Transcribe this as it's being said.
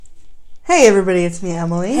Hey everybody, it's me,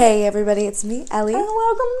 Emily. Hey everybody, it's me, Ellie. And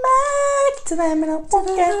welcome back to the M&L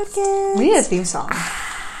Podcast. We need a theme song.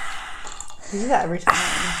 We do that every time.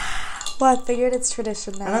 Well, I figured it's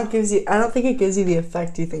tradition now. I don't think it gives you the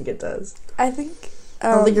effect you think it does. I think...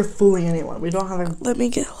 I don't think you're fooling anyone. We don't have a... Let me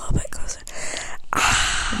get a little bit closer.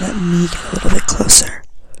 Let me get a little bit closer.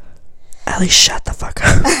 Ellie, shut the fuck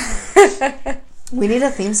up. We need a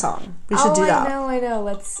theme song. We should do that. I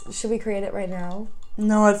know. Should we create it right now?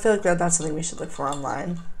 No, I feel like that's something we should look for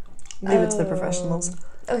online. Leave it to the professionals.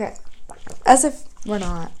 Okay. As if we're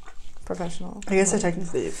not professional. I guess I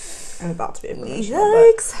technically am about to be a professional.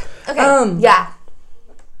 Yikes. Okay. Yeah.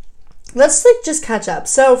 Let's just catch up.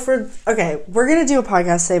 So we're gonna do a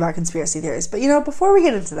podcast today about conspiracy theories. But before we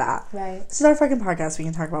get into that, right? This is our fucking podcast. We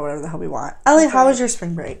can talk about whatever the hell we want. Ellie, how was your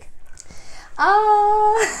spring break?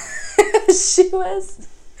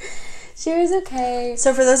 She was okay.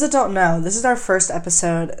 So for those that don't know, this is our first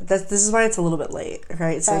episode. This is why it's a little bit late,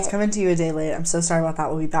 right? So It's coming to you a day late. I'm so sorry about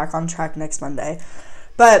that. We'll be back on track next Monday.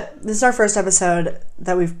 But this is our first episode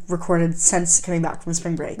that we've recorded since coming back from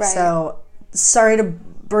spring break. Right. So sorry to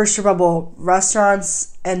burst your bubble.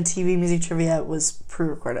 Restaurants and TV music trivia was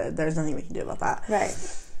pre-recorded. There's nothing we can do about that. Right.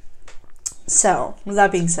 So, with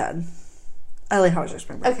that being said, Ellie, how was your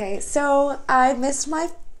spring break? Okay, so I missed my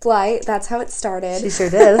flight. That's how it started. She sure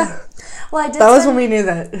did. Well, I did. That was when we knew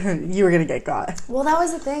that you were gonna get got. Well, that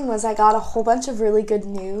was the thing, was I got a whole bunch of really good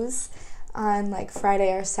news on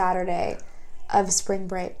Friday or Saturday of spring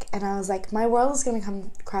break, and I was like, my world is gonna come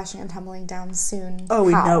crashing and tumbling down soon. Oh,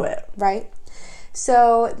 we know it, right?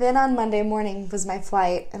 So then on Monday morning was my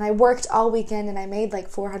flight, and I worked all weekend, and I made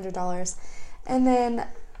 $400, and then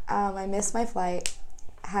I missed my flight.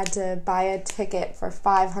 Had to buy a ticket for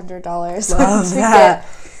 $500 to get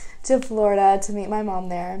to Florida to meet my mom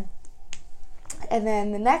there. And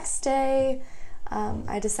then the next day,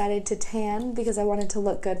 I decided to tan because I wanted to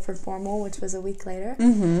look good for formal, which was a week later.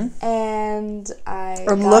 Mm-hmm. And I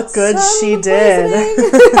got look good. She did.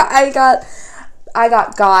 I got.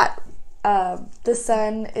 The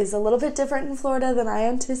sun is a little bit different in Florida than I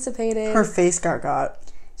anticipated. Her face got.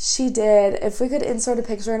 She did. If we could insert a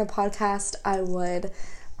picture in a podcast, I would.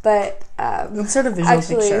 But insert a visual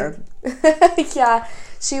picture. Yeah,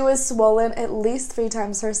 she was swollen at least 3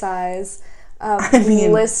 times her size.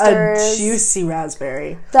 Blisters. A juicy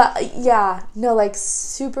raspberry.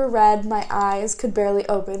 Super red. My eyes could barely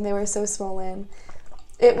open. They were so swollen.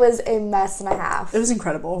 It was a mess and a half. It was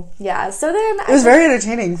incredible. Yeah. So then it was very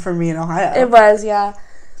entertaining for me in Ohio. It was, yeah.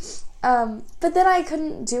 But then I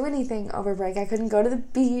couldn't do anything over break. I couldn't go to the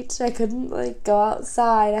beach. I couldn't go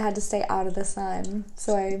outside. I had to stay out of the sun.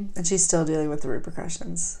 And she's still dealing with the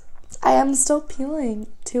repercussions. I am still peeling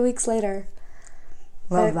 2 weeks later.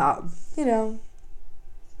 Love that. Wow.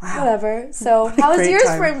 Whatever. So how was your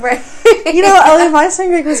spring break? Ellie, my spring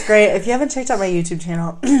break was great. If you haven't checked out my YouTube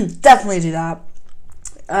channel, definitely do that.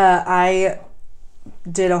 I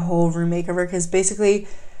did a whole room makeover because basically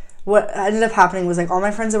what ended up happening was all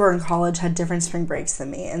my friends that were in college had different spring breaks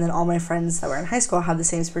than me, and then all my friends that were in high school had the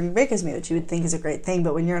same spring break as me, which you would think is a great thing.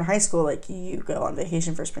 But when you're in high school, you go on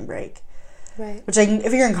vacation for spring break, right? Which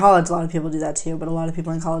if you're in college, a lot of people do that too, but a lot of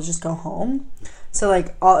people in college just go home. So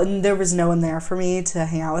and there was no one there for me to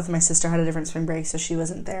hang out with. My sister had a different spring break, so she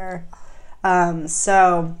wasn't there.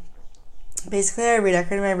 So basically I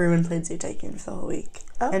redecorated my room and played Zoo Tycoon for the whole week.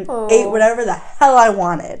 And ate whatever the hell I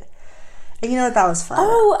wanted. And you know what? That was fun.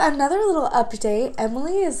 Oh, another little update.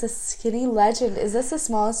 Emily is a skinny legend. Is this the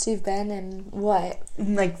smallest you've been in what?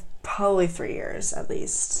 Probably 3 years at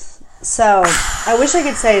least. So I wish I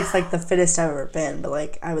could say it's the fittest I've ever been,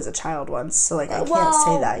 but I was a child once, so I can't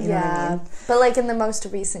say that. You know what I mean? But in the most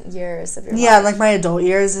recent years of your life. Yeah, my adult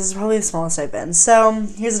years, this is probably the smallest I've been. So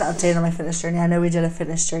here's an update on my fitness journey. I know we did a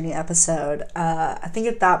fitness journey episode. I think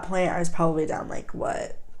at that point I was probably down 15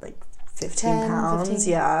 pounds.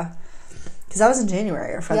 15. Yeah, because that was in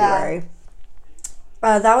January or February.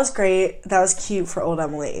 Yeah. That was great. That was cute for old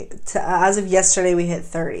Emily. As of yesterday, we hit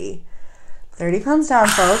 30 pounds down,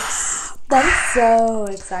 folks. That's so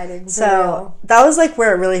exciting. So that was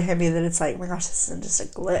where it really hit me that it's oh my gosh, this isn't just a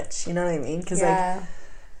glitch. You know what I mean? Because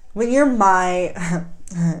when you're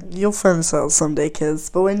you'll find this out someday, kids.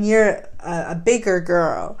 But when you're a bigger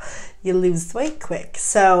girl, you lose weight quick.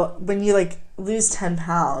 So when you lose 10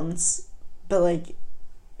 pounds, but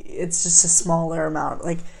it's just a smaller amount,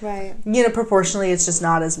 right, proportionally it's just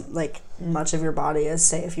not as much of your body as,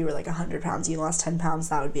 say, if you were 100 pounds, you lost 10 pounds,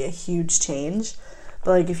 that would be a huge change.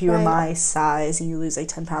 But if you were my size and you lose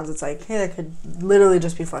 10 pounds, it's hey, there could literally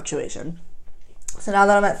just be fluctuation. So now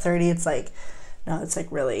that I'm at 30, it's no, it's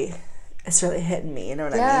really hitting me, you know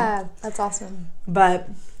what I mean? Yeah, that's awesome. But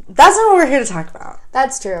that's not what we're here to talk about.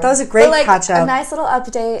 That's true. That was a great catch-up. A nice little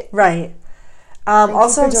update. Right. Thank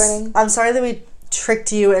also, you for joining. I'm sorry that we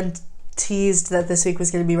tricked you and teased that this week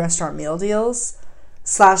was going to be restaurant meal deals.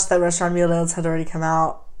 / that restaurant meal deals had already come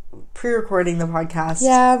out. Pre-recording the podcast.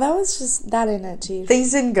 Yeah, that was just... That ain't it, Chief.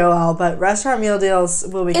 Things didn't go well, but restaurant meal deals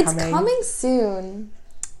will be coming. It's coming soon.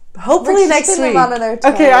 Hopefully next week.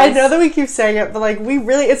 Okay, I know that we keep saying it, but like we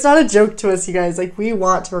really, it's not a joke to us, you guys. Like we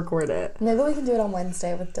want to record it. Maybe we can do it on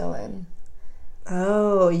Wednesday with Dylan.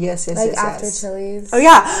 Oh yes, like after Chili's. Oh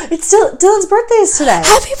yeah, it's still Dylan's birthday is today.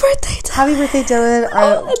 Happy birthday, Dylan. Happy birthday, Dylan.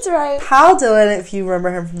 Oh, that's right. Pal Dylan, if you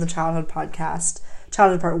remember him from the childhood podcast,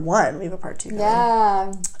 childhood part 1. We have a part 2.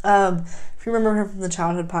 Yeah. If you remember him from the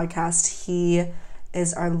childhood podcast, he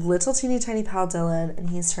is our little teeny tiny pal Dylan,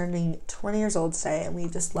 and he's turning 20 years old today, and we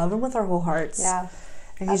just love him with our whole hearts. Yeah.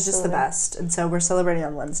 And he's just the best. And so we're celebrating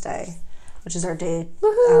on Wednesday, which is our day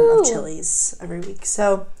of Chili's every week.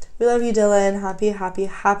 So we love you, Dylan.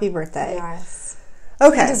 Happy birthday. Yes.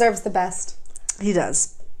 Okay. He deserves the best. He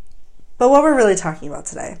does. But what we're really talking about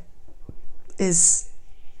today is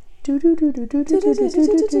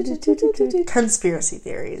conspiracy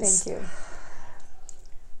theories. Thank you.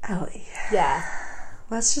 Ellie. Yeah.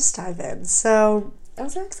 Let's just dive in. So, I'm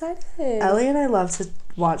so excited. Ellie and I love to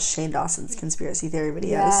watch Shane Dawson's conspiracy theory videos.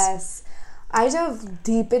 Yes. I dove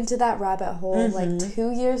deep into that rabbit hole like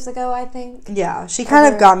 2 years ago, I think. Yeah, she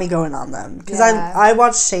kind of got me going on them. Because I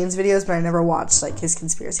watched Shane's videos, but I never watched like his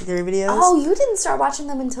conspiracy theory videos. Oh, you didn't start watching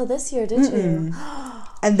them until this year, did you?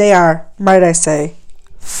 And they are, might I say,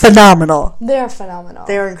 phenomenal. They're phenomenal.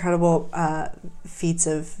 They are incredible feats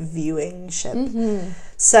of viewingship.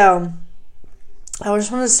 So, I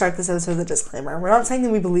just wanted to start this episode with a disclaimer. We're not saying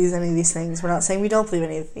that we believe any of these things. We're not saying we don't believe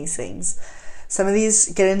any of these things. Some of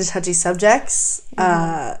these get into touchy subjects,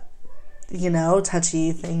 touchy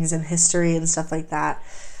things in history and stuff like that.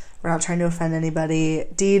 We're not trying to offend anybody.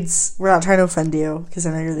 Deeds, we're not trying to offend you, because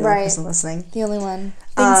I know you're the only person listening. The only one.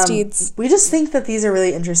 Thanks, Deeds. We just think that these are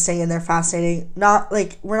really interesting and they're fascinating.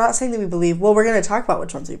 We're not saying that we believe, well, we're going to talk about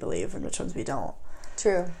which ones we believe and which ones we don't.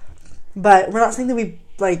 True. But we're not saying that we,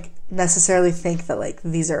 necessarily think that,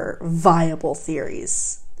 these are viable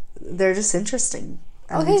theories. They're just interesting.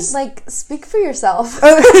 Okay, speak for yourself.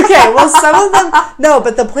 Okay, well, some of them... No,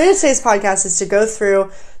 but the point of today's podcast is to go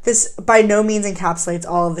through... This by no means encapsulates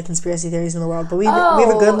all of the conspiracy theories in the world, but we have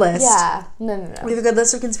a good list. Yeah. No. We have a good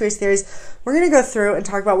list of conspiracy theories. We're going to go through and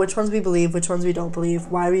talk about which ones we believe, which ones we don't believe,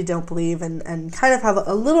 why we don't believe, and kind of have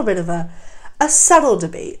a little bit of a subtle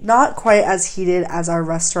debate. Not quite as heated as our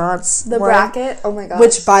restaurants. The bracket? Oh my gosh.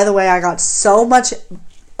 Which, by the way, I got so much...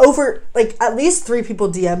 Over, at least 3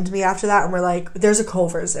 people DM'd me after that and were like, there's a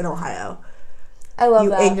Culver's in Ohio. I love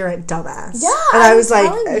that. You ignorant dumbass. Yeah, and I was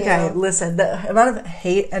like, okay, listen, the amount of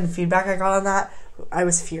hate and feedback I got on that, I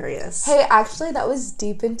was furious. Hey, actually, that was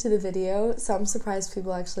deep into the video, so I'm surprised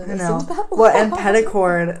people actually listened to that one. Well, and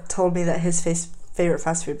Petticord told me that his favorite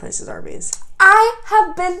fast food place is Arby's. I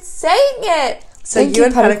have been saying it! So you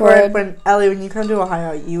and Petticord, when you come to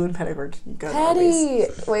Ohio, you and Petticord can go to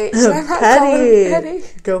Arby's. Wait, should I not call him Petty?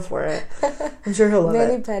 Go for it. I'm sure he'll love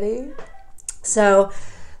Manny it. Petty. So...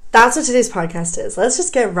 That's what today's podcast is. Let's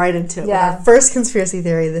just get right into it. Yeah. Our first conspiracy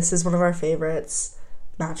theory, this is one of our favorites,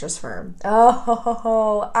 Mattress Firm.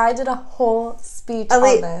 Oh, I did a whole speech on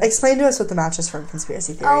this. Explain to us what the Mattress Firm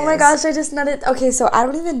conspiracy theory is. Oh my gosh, I just nutted. Okay, so I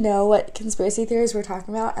don't even know what conspiracy theories we're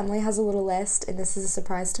talking about. Emily has a little list, and this is a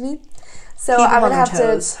surprise to me. So I'm going to have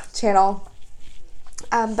to channel.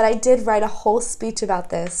 But I did write a whole speech about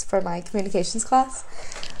this for my communications class.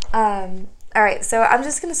 All right, so I'm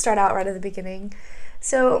just going to start out right at the beginning.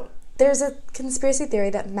 So there's a conspiracy theory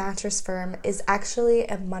that Mattress Firm is actually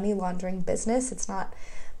a money laundering business. It's not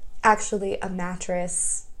actually a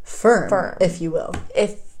mattress firm, if you will.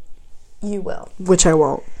 If you will. Which I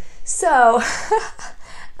won't. So,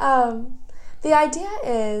 the idea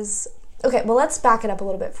is... Okay, well, let's back it up a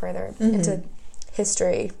little bit further into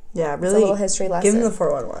history. Yeah, really. It's a little history lesson. Give them the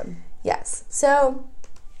 411. Yes. So,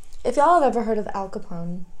 if y'all have ever heard of Al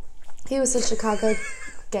Capone, he was a Chicago...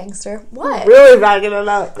 gangster. What? Really backing it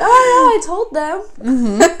up. No, I told them.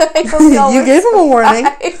 I hope you gave them a warning.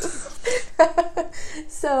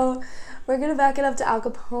 So, we're going to back it up to Al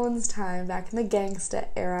Capone's time, back in the gangsta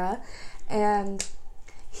era. And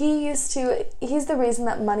he's the reason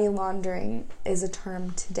that money laundering is a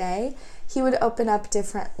term today. He would open up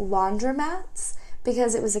different laundromats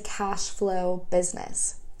because it was a cash flow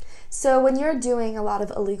business. So, when you're doing a lot of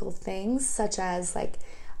illegal things, such as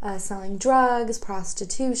selling drugs,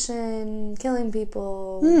 prostitution, killing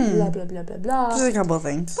people, blah, blah, blah, blah, blah. Just a couple of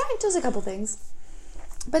things. Right, just a couple things.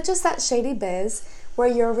 But just that shady biz, where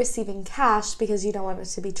you're receiving cash because you don't want it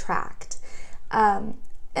to be tracked. And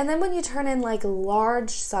then when you turn in like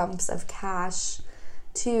large sums of cash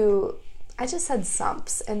to, I just said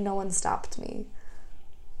sumps and no one stopped me.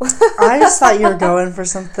 I just thought you were going for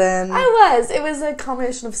something. It was a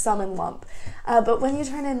combination of sum and lump. But when you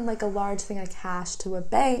turn in like a large thing of cash to a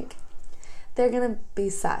bank, they're going to be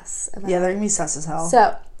sus. Yeah, they're going to be sus as hell.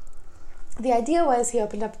 So the idea was he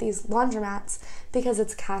opened up these laundromats because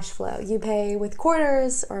it's cash flow. You pay with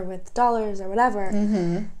quarters or with dollars or whatever.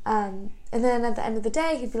 Mm-hmm. And then at the end of the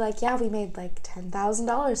day, he'd be like, yeah, we made like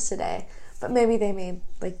 $10,000 today. But maybe they made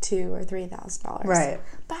like $2,000 or $3,000. Right.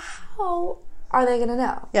 But how are they going to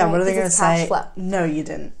know? Yeah, right? What are they going to say? Flow. No, you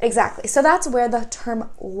didn't. Exactly. So that's where the term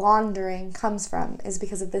laundering comes from, is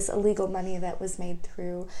because of this illegal money that was made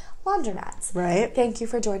through laundromats. Right. Thank you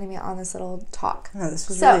for joining me on this little talk. No, this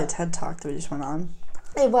was really a TED Talk that we just went on.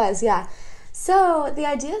 It was, yeah. So the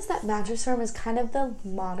idea is that Mattress Firm is kind of the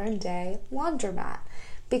modern day laundromat.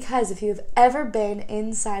 Because if you've ever been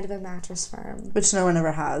inside of a Mattress Firm... Which no one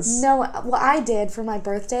ever has. No, well, I did for my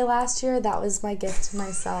birthday last year. That was my gift to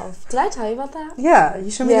myself. Did I tell you about that? Yeah, you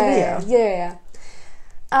showed me the video. Yeah.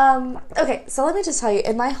 Okay, so let me just tell you,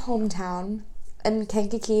 in my hometown, in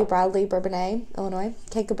Kankakee, Bradley, Bourbonnais, Illinois,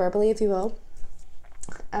 Kankakee, if you will,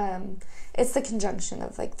 it's the conjunction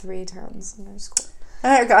of like 3 towns in our school.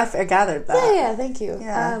 I gathered that. Yeah, thank you.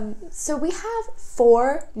 Yeah. So we have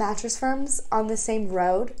 4 Mattress Firms on the same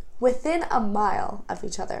road within a mile of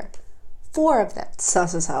each other. 4 of them.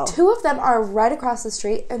 Sus as hell. 2 of them are right across the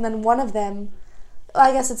street, and then one of them,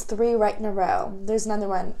 I guess it's 3 right in a row. There's another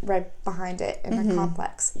one right behind it in the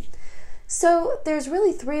complex. So there's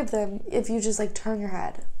really 3 of them if you just like turn your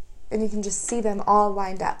head, and you can just see them all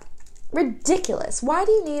lined up. Ridiculous. Why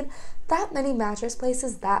do you need that many mattress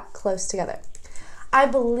places that close together? I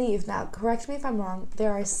believe, now, correct me if I'm wrong,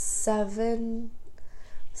 there are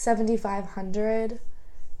 7,500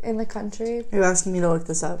 in the country. Are you asking me to look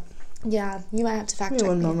this up? Yeah, you might have to fact check me.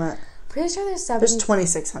 One moment. Pretty sure there's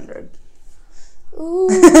 2,600. Ooh.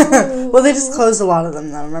 Well, they just closed a lot of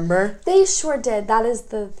them, though, remember? They sure did. That is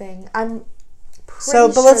the thing. I'm pretty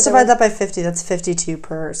but sure let's divide that by 50. That's 52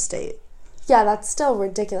 per state. Yeah, that's still a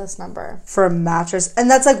ridiculous number. For a mattress. And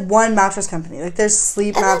that's like one mattress company. Like there's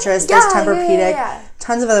Sleep Mattress, there's Tempur-Pedic,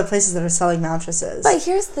 tons of other places that are selling mattresses. But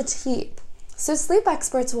here's the tea. So sleep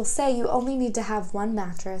experts will say you only need to have one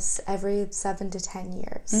mattress every 7 to 10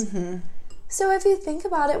 years. Mm-hmm. So if you think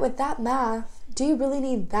about it with that math, do you really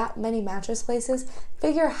need that many mattress places?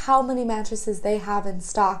 Figure how many mattresses they have in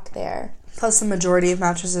stock there. Plus the majority of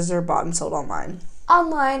mattresses are bought and sold online.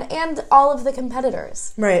 Online, and all of the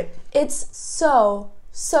competitors. Right. It's so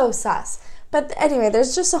sus. But anyway,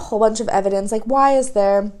 there's just a whole bunch of evidence. Like, why is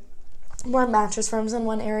there more Mattress Firms in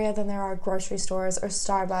one area than there are grocery stores or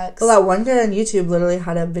Starbucks? Well, that one guy on YouTube literally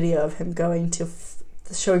had a video of him going to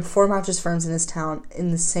showing 4 Mattress Firms in his town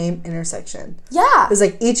in the same intersection. Yeah. It was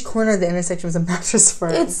like each corner of the intersection was a Mattress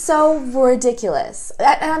Firm. It's so ridiculous.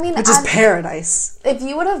 I mean, which is paradise. If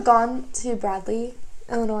you would have gone to Bradley,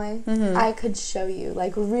 Illinois, I could show you.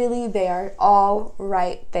 Like, really, they are all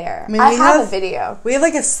right there. I mean, I have a video. We have,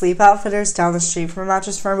 like, a Sleep Outfitters down the street from a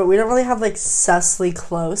Mattress Firm, but we don't really have, like, sussly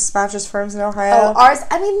close Mattress Firms in Ohio. Oh, ours,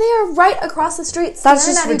 I mean, they are right across the street. That's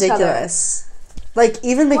just ridiculous. Like,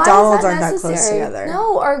 even McDonald's aren't that close together.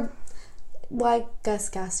 No, or, well, I guess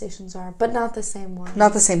gas stations are, but not the same one.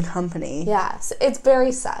 Not the same company. Yeah, so it's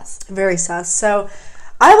very sus. Very sus. So,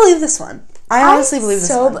 I believe this one. I honestly believe this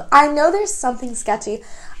one. I know there's something sketchy.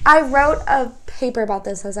 I wrote a paper about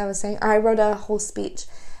this, as I was saying. I wrote a whole speech,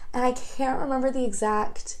 and I can't remember the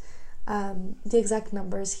exact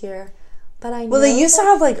numbers here, but I know. Well, they used to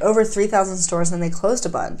have like over 3,000 stores, and they closed a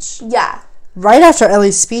bunch. Yeah. Right after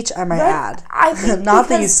Ellie's speech, I might add. I think not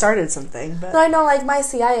that you started something, but I know, like, my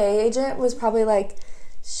CIA agent was probably like,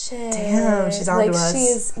 shit. Damn, she's on to us.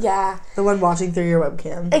 She's, yeah. The one watching through your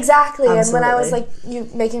webcam. Exactly. Absolutely. And when I was, like,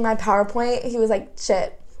 making my PowerPoint, he was like,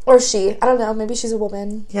 shit. Or she. I don't know. Maybe she's a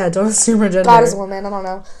woman. Yeah, don't assume her gender. God is a woman. I don't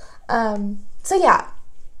know. So, yeah.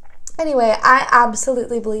 Anyway, I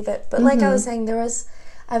absolutely believe it. But like I was saying, there was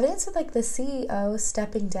evidence of, like, the CEO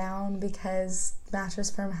stepping down because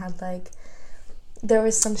Mattress Firm had, like, there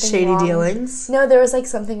was something shady wrong. Dealings. No, there was like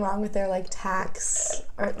something wrong with their like tax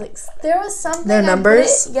or like there was something. Their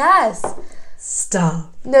numbers. Yes.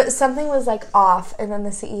 Stop. No, something was like off, and then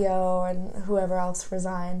the CEO and whoever else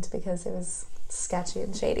resigned because it was sketchy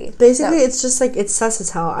and shady. Basically, it's just like it's sus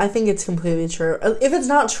as hell. I think it's completely true. If it's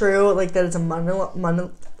not true, like that it's a money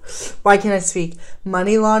why can't I speak?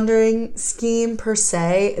 Money laundering scheme per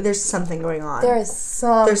se. There's something going on. There's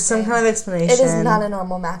some kind of explanation. It is not a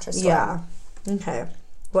normal mattress store. Yeah. Okay.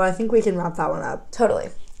 Well, I think we can wrap that one up. Totally.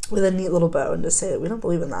 With a neat little bow and just say that we don't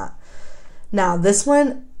believe in that. Now, this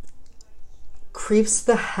one creeps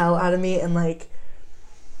the hell out of me and, like...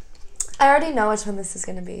 I already know which one this is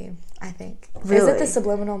going to be, I think. Really? Is it the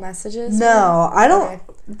subliminal messages? No, I don't... Okay.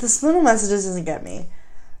 The subliminal messages doesn't get me.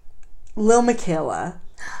 Lil Miquela.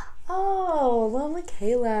 Oh, Lil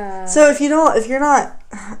Miquela. So if you're not...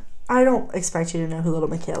 I don't expect you to know who Lil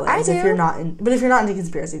Miquela is. I do. If you're not into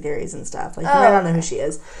conspiracy theories and stuff. Like, you might not know who she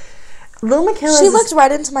is. Lil Miquela. She looked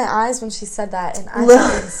right into my eyes when she said that, and I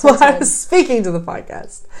I was speaking to the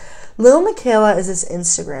podcast. Lil Miquela is this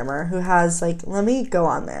Instagrammer who has, like, let me go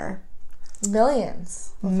on there.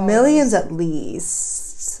 Millions at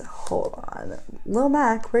least. Hold on. Lil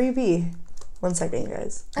Mac, where you be? 1 second, you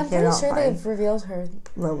guys. I'm pretty sure they've revealed her.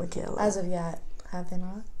 Lil Miquela. As of yet. Have they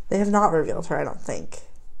not? They have not revealed her, I don't think.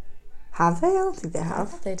 Have they? I don't think they have. I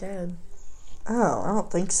thought they did. Oh, I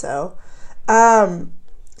don't think so.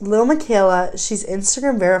 Lil Miquela, she's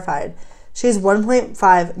Instagram verified. She has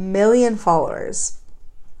 1.5 million followers.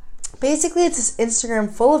 Basically, it's this Instagram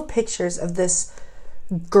full of pictures of this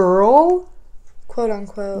girl, quote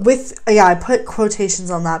unquote, with, yeah, I put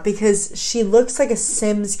quotations on that because she looks like a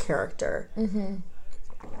Sims character.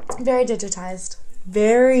 Very digitized.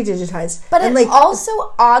 But it, like,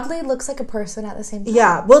 also oddly looks like a person at the same time.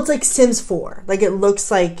 Yeah, well, it's like Sims 4. Like, it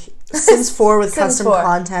looks like Sims 4 with Sims custom 4.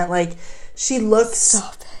 content. Like, she looks...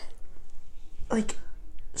 Stop it. Like,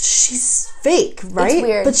 she's fake, right? It's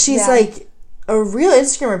weird. But she's, like, a real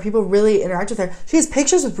Instagrammer. People really interact with her. She has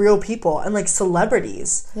pictures with real people and, like,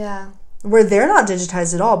 celebrities. Yeah. Where they're not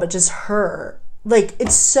digitized at all, but just her. Like,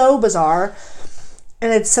 it's so bizarre.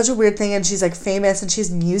 And it's such a weird thing, and she's, like, famous, and she has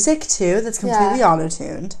music, too, that's completely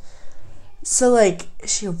auto-tuned. So, like,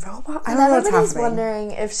 is she a robot? I don't know what's happening. Everybody's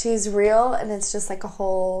wondering if she's real, and it's just, like, a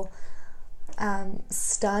whole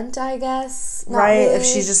stunt, I guess. Not right, really. If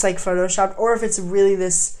she's just, like, photoshopped, or if it's really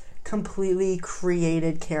this completely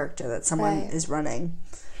created character that someone is running.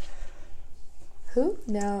 Who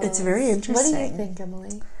knows? It's very interesting. What do you think,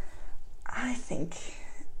 Emily?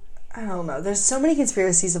 I don't know. There's so many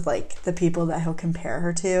conspiracies of, like, the people that he'll compare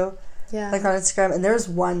her to. Yeah. Like, on Instagram. And there's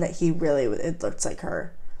one that he really... It looks like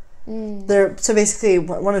her. So, basically,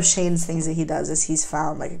 one of Shane's things that he does is he's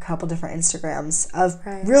found, like, a couple different Instagrams of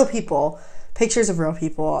real people, pictures of real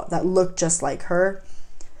people that look just like her,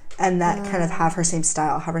 and that kind of have her same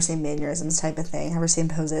style, have her same mannerisms type of thing, have her same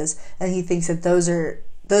poses. And he thinks that those are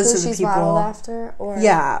the she's people... modeled after? Or...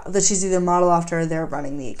 Yeah, that she's either modeled after or they're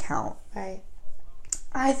running the account. Right.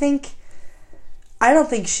 I don't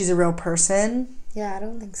think she's a real person. Yeah, I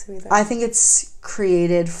don't think so either. I think it's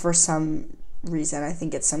created for some reason. I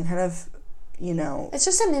think it's some kind of, it's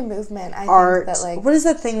just a new movement. Art. Think that, like, what is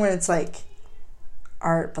that thing when it's like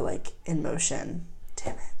art but like in motion?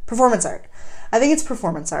 Damn it. Performance art. I think it's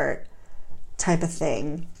performance art type of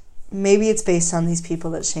thing. Maybe it's based on these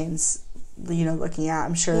people that Shane's, looking at.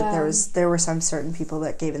 I'm sure that there were some certain people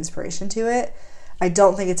that gave inspiration to it. I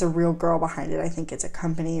don't think it's a real girl behind it. I think it's a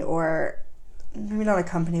company, or maybe not a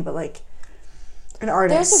company, but like an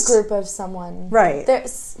artist. There's a group of someone. Right.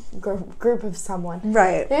 There's group of someone.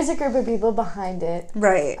 Right. There's a group of people behind it.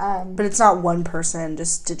 Right. But it's not one person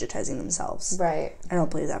just digitizing themselves. Right. I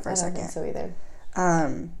don't believe that for a second. I don't think so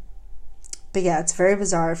either. But yeah, it's very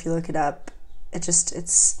bizarre if you look it up.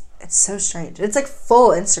 It's so strange. It's like full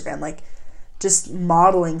Instagram, like just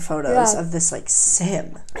modeling photos of this like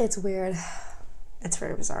sim. It's weird. It's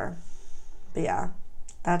very bizarre. But yeah,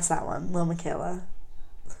 that's that one. Lil Miquela.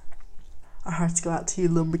 Our hearts go out to you,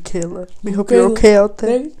 Lil Miquela. We hope you're okay out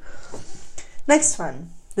there. Next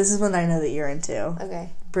one. This is one I know that you're into.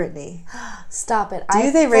 Okay. Britney. Stop it.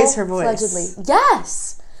 Do they raise her voice? Allegedly.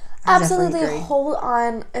 Yes! Absolutely. Hold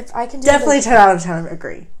on. If I can do definitely 10 out of 10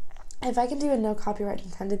 agree. If I can do a no copyright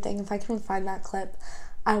intended thing, if I can find that clip,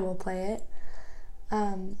 I will play it.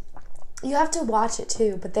 You have to watch it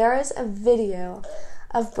too, but there is a video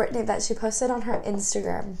of Britney that she posted on her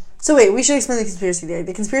Instagram. So wait, we should explain the conspiracy theory.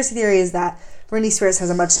 The conspiracy theory is that Britney Spears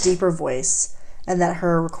has a much deeper voice, and that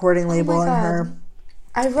her recording label and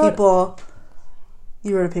her people...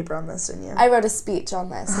 You wrote a paper on this, didn't you? I wrote a speech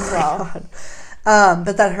on this as well.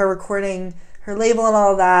 But that her recording, her label and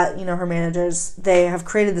all of that, her managers, they have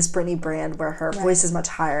created this Britney brand where her voice is much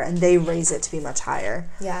higher, and they raise it to be much higher.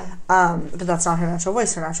 Yeah. But that's not her natural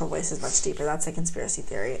voice. Her natural voice is much deeper. That's a conspiracy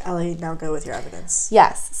theory. Ellie, now go with your evidence.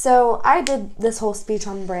 Yes. So I did this whole speech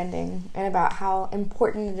on branding and about how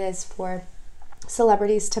important it is for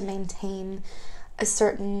celebrities to maintain a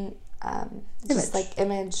certain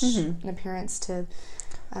image and appearance to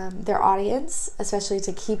their audience, especially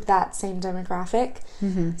to keep that same demographic.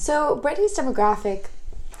 So Britney's demographic,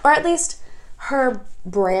 or at least her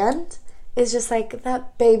brand is just like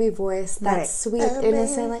that baby voice, that sweet,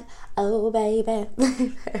 innocent, like, oh, baby.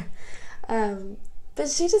 But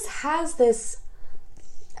she just has this,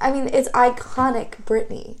 I mean, it's iconic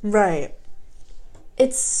Britney. Right.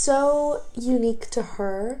 It's so unique to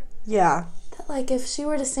her. Yeah. That, like, if she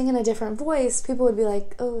were to sing in a different voice, people would be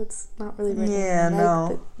like, oh, it's not really Britney. Yeah,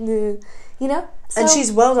 like, no. You know? So, and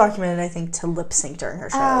she's well documented, I think, to lip sync during her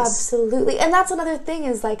shows. Absolutely. And that's another thing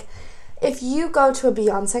is, like, if you go to a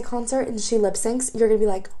Beyonce concert and she lip syncs, you're going to be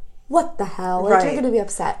like, what the hell? Like, you're going to be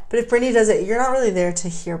upset. But if Britney does it, you're not really there to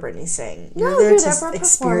hear Britney sing. You're there to to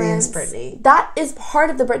experience Britney. That is part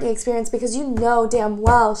of the Britney experience because you know damn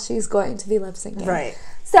well she's going to be lip syncing. Right.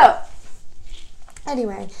 So,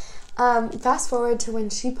 anyway, fast forward to when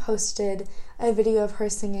she posted a video of her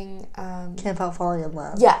singing Can't Help Falling in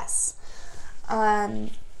Love. Yes.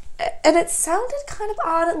 And it sounded kind of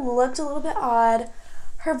odd. It looked a little bit odd.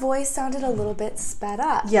 Her voice sounded a little bit sped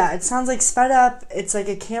up. Yeah, it sounds like sped up. It's like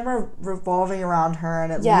a camera revolving around her,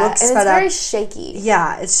 and it looks sped up. Yeah, and it's very shaky.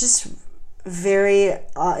 Yeah, it's just very,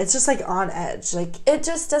 it's just like on edge. Like, it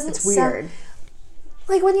just doesn't it's weird.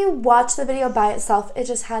 Like, when you watch the video by itself, it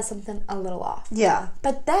just has something a little off. Yeah.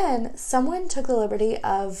 But then someone took the liberty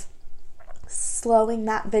of slowing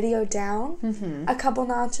that video down a couple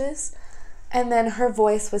notches. And then her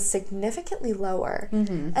voice was significantly lower.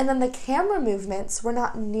 Mm-hmm. And then the camera movements were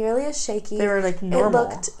not nearly as shaky. They were, like,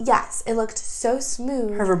 normal. It looked so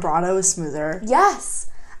smooth. Her vibrato was smoother.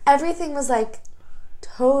 Yes. Everything was, like,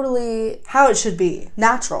 totally... how it should be.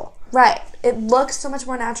 Natural. Right. It looked so much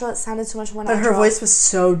more natural. It sounded so much more natural. But her voice was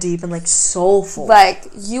so deep and, like, soulful. Like,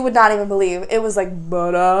 you would not even believe. It was like,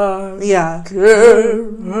 but yeah.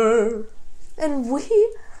 And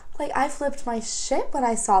like, I flipped my shit when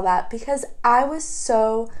I saw that because I was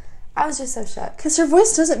just so shook. Because her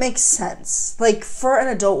voice doesn't make sense. Like, for an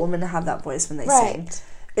adult woman to have that voice when they sing.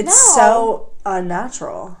 It's so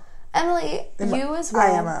unnatural. Emily, you as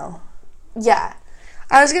well. IMO. Yeah.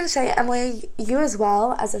 I was going to say, Emily, you as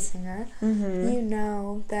well as a singer, you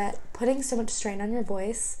know that putting so much strain on your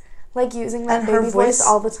voice, like using that baby voice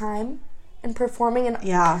all the time, and performing in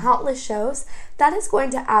countless shows, that is going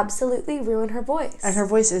to absolutely ruin her voice. And her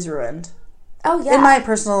voice is ruined. Oh, yeah. In my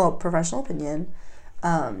personal, professional opinion,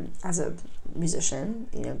 as a musician,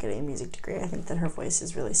 you know, getting a music degree, I think that her voice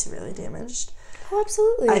is really severely damaged. Oh,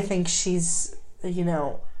 absolutely. I think she's, you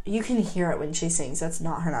know, you can hear it when she sings. That's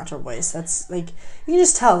not her natural voice. That's, like, you can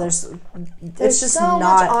just tell it's just so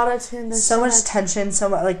not... much auto-tune. There's so much tension, so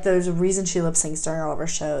much, like, there's a reason she lip syncs during all of her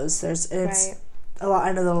shows. It's a lot.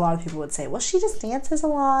 I know that a lot of people would say, well, she just dances a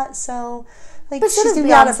lot, so, like, but she's so gonna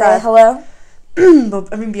be out of breath. Hello?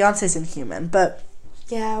 But, I mean, Beyonce's inhuman, but...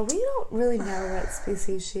 yeah, we don't really know what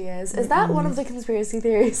species she is. Is that one of the conspiracy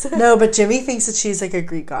theories? No, but Jimmy thinks that she's, like, a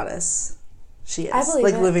Greek goddess. She is. I believe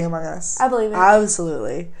like, it. living among us. I believe it.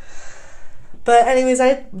 Absolutely. But anyways,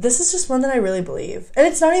 this is just one that I really believe. And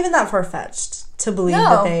it's not even that far-fetched to believe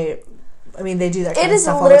that they do that kind of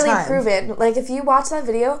stuff all the time. It is literally proven. Like, if you watch that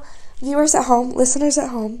video, viewers at home, listeners at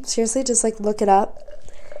home, seriously, just, like, look it up.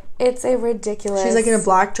 It's a ridiculous... she's, like, in a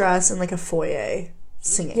black dress and, like, a foyer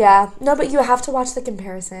singing. Yeah. No, but you have to watch the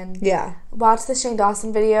comparison. Yeah. Watch the Shane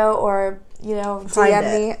Dawson video or, you know,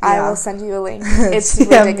 DM me. Yeah. I will send you a link. It's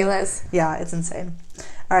ridiculous. Yeah, it's insane.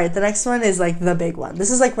 All right, the next one is, like, the big one. This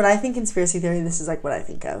is, like, when I think conspiracy theory, this is, like, what I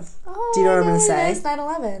think of. Oh, do you know what I'm going to say? It's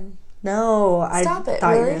 9/11. No, Stop I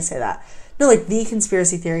thought you were going to say that. No, like, the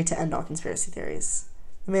conspiracy theory to end all conspiracy theories.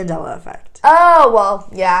 The Mandela effect. Oh, well,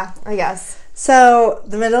 yeah, I guess. So,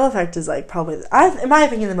 the Mandela effect is, like, probably, in my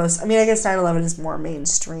opinion, the most... I mean, I guess 9/11 is more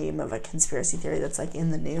mainstream of a conspiracy theory that's, like,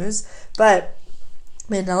 in the news. But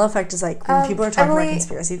Mandela effect is, like, when people are talking about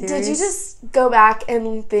conspiracy theories... did you just go back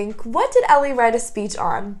and think, what did Ellie write a speech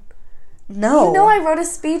on? No. You know I wrote a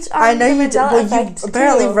speech on I know the you did. Mandela Well, effect, you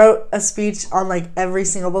apparently too. wrote a speech on, like, every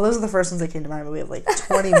single... Well, those are the first ones that came to mind, but we have, like,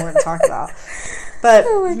 20 more to talk about. But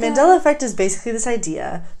Mandela effect is basically this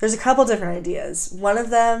idea. There's a couple different ideas. One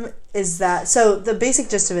of them is that... So, the basic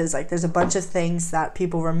gist of it is, like, there's a bunch of things that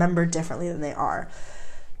people remember differently than they are.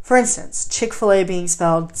 For instance, Chick-fil-A being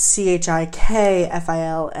spelled CHIKFILA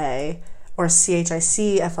or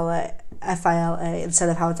CHICFILA instead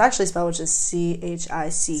of how it's actually spelled, which is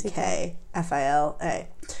CHICKFILA.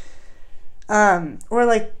 Or,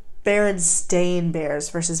 like, Berenstain Bears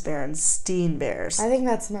versus Berenstein Bears. I think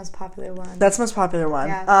that's the most popular one. That's the most popular one.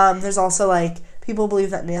 Yeah. There's also, like, people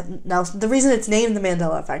believe that Nelson... The reason it's named the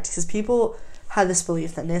Mandela effect is because people had this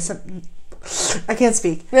belief that I can't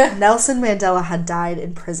speak. Nelson Mandela had died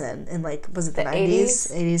in prison in, like, was it the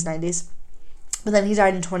 90s? 80s, 90s. But then he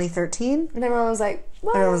died in 2013. And everyone was like,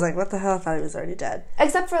 what? Everyone was like, what the hell? I thought he was already dead.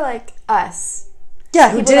 Except for, like, us. Yeah,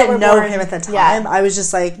 who didn't know born, him at the time. Yeah. I was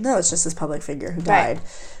just like, no, it's just this public figure who died.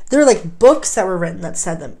 There were, like, books that were written that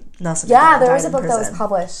said that Nelson Mandela died in prison. Yeah, there was a book that was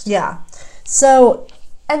published. Yeah. So...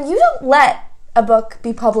 And you don't let a book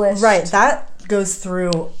be published. Right. That goes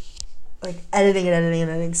through, like,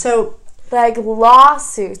 editing. So... Like,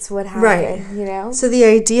 lawsuits would happen, right. You know? So the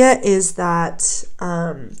idea is that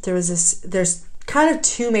there's kind of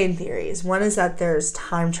two main theories. One is that there's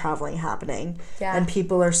time traveling happening, and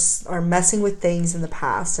people are messing with things in the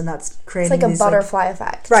past, and that's creating it's like a butterfly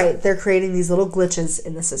effect. Right, they're creating these little glitches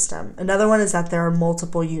in the system. Another one is that there are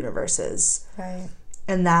multiple universes. Right.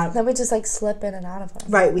 And that... Then we just, like, slip in and out of them.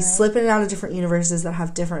 Right, we slip in and out of different universes that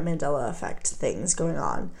have different Mandela effect things going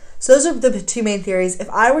on. So those are the two main theories. If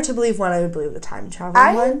I were to believe one, I would believe the time travel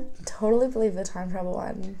one. I totally believe the time travel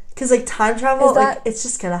one. Because, like, time travel, like, it's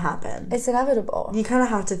just going to happen. It's inevitable. You kind of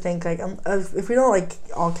have to think, like, if we don't, like,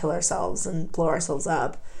 all kill ourselves and blow ourselves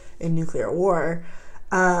up in nuclear war,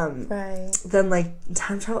 right. Then, like,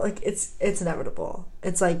 time travel, like, it's inevitable.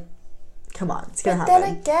 It's, like, come on, it's going to happen. But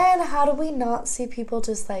then again, how do we not see people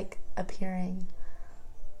just, like, appearing?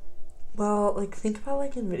 Well, like, think about,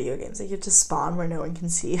 like, in video games. Like, you have to spawn where no one can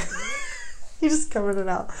see. You just covered it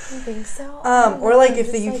out. I think so. Or, like,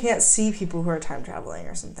 if you can't see people who are time traveling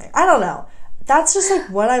or something. I don't know. That's just, like,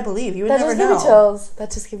 what I believe. You would never know.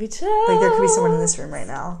 That just give me chills. Like, there could be someone in this room right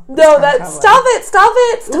now. No, stop it.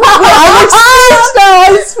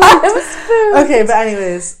 I'm spooked. Okay, but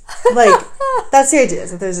anyways, like, that's the idea.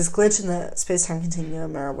 Is that there's this glitch in the space-time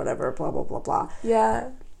continuum or whatever, blah, blah, blah, blah. Yeah.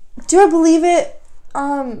 Do I believe it?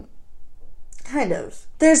 Kind of.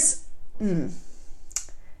 There's...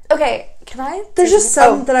 Okay, can I... There's just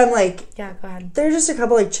some that I'm like... Yeah, go ahead. There's just a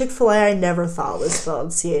couple, like, Chick-fil-A I never thought was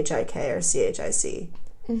spelled C-H-I-K or C-H-I-C.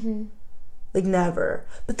 Mm-hmm. Like, never.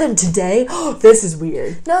 But then today, this is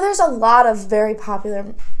weird. No, there's a lot of very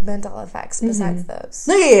popular Mandela effects besides those.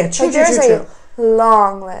 No, yeah. True. There's a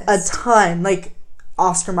long list. A ton. Like,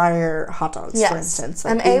 Oscar Mayer hot dogs, for instance.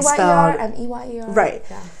 Like, M-A-Y-E-R, M-E-Y-E-R. Right.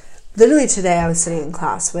 Yeah. Literally today I was sitting in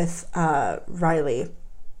class with Riley.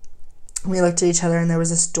 We looked at each other and there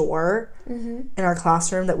was this door in our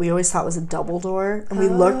classroom that we always thought was a double door. And we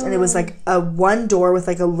looked and it was like a one door with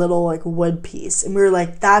like a little like wood piece. And we were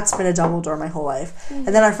like, that's been a double door my whole life. And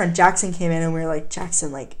then our friend Jackson came in and we were like,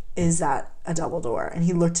 Jackson, like, is that a double door? And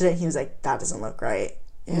he looked at it and he was like, that doesn't look right.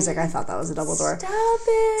 And he was like, I thought that was a double door. Stop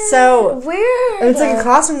it. So weird. It's like a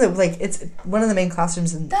classroom that like, it's one of the main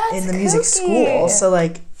classrooms in the music school. So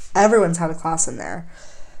like everyone's had a class in there.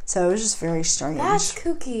 So it was just very strange. That's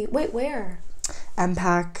kooky. Wait, where?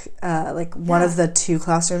 MPAC, like one of the two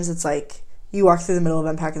classrooms. It's like you walk through the middle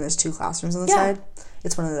of MPAC and there's two classrooms on the side.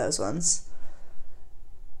 It's one of those ones.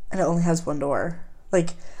 And it only has one door. Like,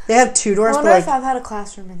 they have two doors, I wonder but like... if I've had a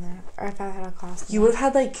classroom in there. Or if I've had a class in there. You would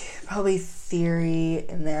have had, like, probably theory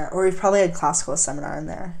in there. Or we've probably had classical seminar in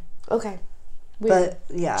there. Okay. Weird.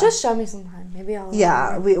 But, yeah. Just show me sometime. Maybe I'll...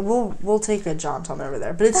 Yeah, we'll take a jaunt on over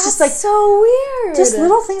there. But it's just, like... so weird. Just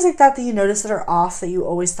little things like that you notice that are off that you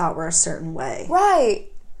always thought were a certain way. Right.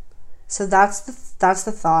 So that's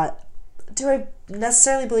the thought. Do I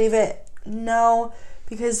necessarily believe it? No.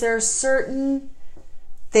 Because there are certain...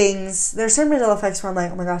 things, there's certain Mandela effects where I'm like,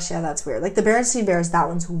 oh my gosh, yeah, that's weird. Like the Berenstein Bears, that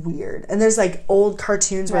one's weird. And there's like old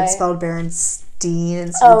cartoons where it's spelled Berenstein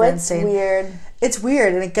instead of Berenstein. It's weird. It's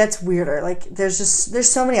weird and it gets weirder. Like there's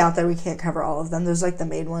so many out there, we can't cover all of them. There's like the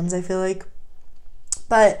main ones, I feel like.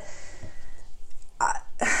 But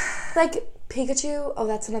like Pikachu,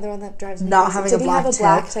 that's another one that drives me not crazy. having Did a black have a tip?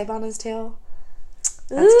 black tip on his tail?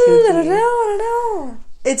 That's kooky. I don't know.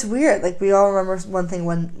 It's weird. Like, we all remember one thing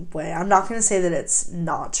one way. I'm not going to say that it's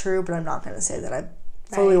not true, but I'm not going to say that I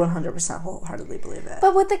fully 100% wholeheartedly believe it.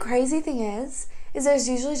 But what the crazy thing is there's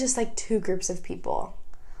usually just, like, 2 groups of people.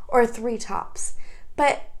 Or 3 tops.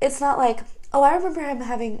 But it's not like, I remember him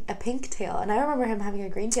having a pink tail, and I remember him having a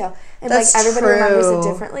green tail. And, That's like, everybody true. remembers it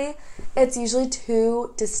differently. It's usually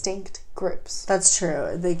 2 distinct groups. That's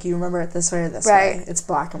true. Like, you remember it this way or this way. It's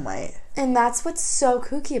black and white. And that's what's so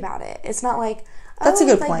kooky about it. It's not like... That's a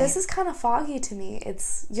good point. This is kind of foggy to me.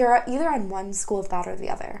 You're either on one school of thought or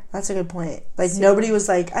the other. That's a good point. Like, nobody was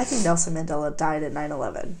like, I think Nelson Mandela died at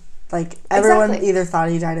 9/11. Like, everyone either thought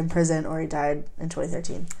he died in prison or he died in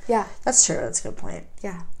 2013. Yeah. That's true. That's a good point.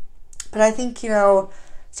 Yeah. But I think,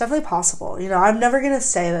 it's definitely possible. I'm never going to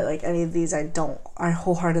say that, like, any of these I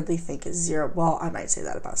wholeheartedly think is zero. Well, I might say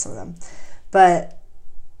that about some of them. But,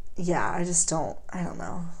 yeah, I don't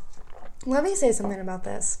know. Let me say something about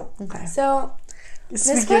this. Okay. So...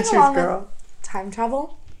 Speak your truth, girl. Time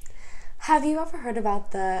travel. Have you ever heard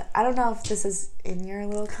about I don't know if this is in your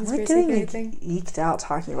little conspiracy theory thing. Eked out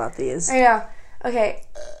talking about these. Oh, yeah. Okay.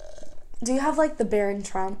 Do you have, like, the Barron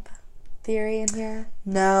Trump theory in here?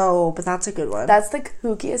 No, but that's a good one. That's the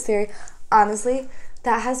kookiest theory. Honestly,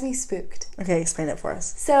 that has me spooked. Okay, explain it for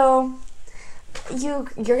us. So, you're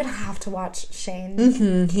gonna have to watch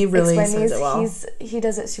Shane. He really explains it well. He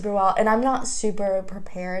does it super well, and I'm not super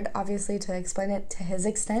prepared, obviously, to explain it to his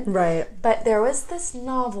extent. Right. But there was this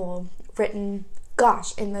novel written,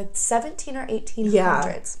 in the 17 or 1800s.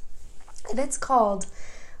 Yeah. And it's called,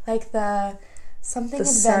 like, the Son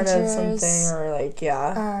Adventures. of something, or, like,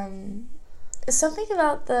 yeah. Something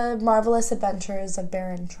about the marvelous adventures of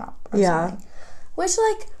Barron Trump. Or something. Which,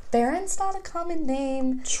 like, Barron's not a common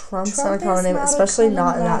name. Trump's not a common name, especially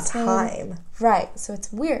not in that time. Right. So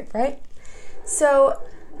it's weird, right? So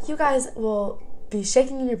you guys will be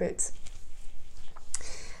shaking in your boots.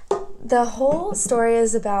 The whole story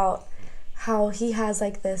is about how he has,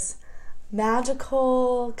 like, this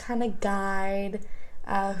magical kind of guide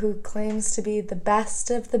who claims to be the best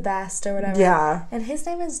of the best or whatever. Yeah. And his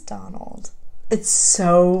name is Donald. It's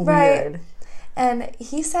so weird. And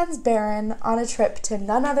he sends Barron on a trip to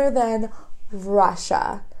none other than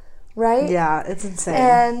Russia, right? Yeah, it's insane.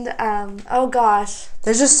 And, oh gosh.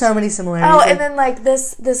 There's just so many similarities. Oh, and then, like,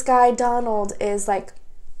 this guy, Donald, is, like,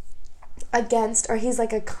 against, or he's,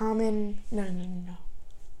 like, a common, no.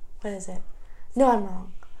 What is it? No, I'm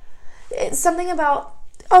wrong. It's something about,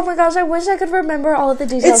 oh my gosh, I wish I could remember all of the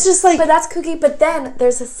details. It's just, like. But that's kooky. But then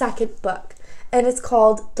there's a second book, and it's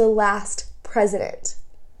called The Last President.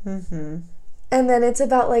 And then it's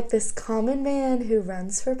about, like, this common man who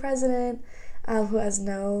runs for president, who has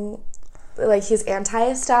no, like, he's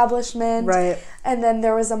anti-establishment. Right. And then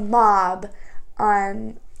there was a mob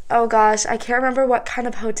on, oh gosh, I can't remember what kind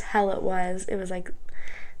of hotel it was. It was, like,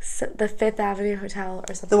 the Fifth Avenue Hotel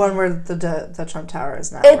or something. The one where the Trump Tower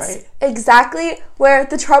is now, it's right? Exactly where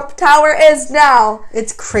the Trump Tower is now.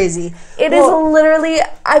 It's crazy. It is literally,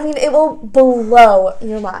 I mean, it will blow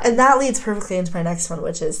your mind. And that leads perfectly into my next one,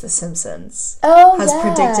 which is The Simpsons. Oh, has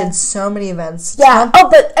predicted so many events. Yeah.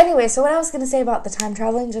 But anyway, so what I was going to say about the time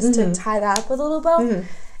traveling, just to tie that up with a little bow,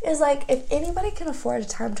 is, like, if anybody can afford to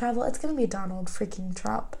time travel, it's going to be Donald freaking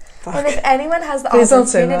Trump. Fuck. And if anyone has the Please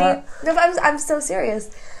opportunity... don't say that. No, but I'm so serious.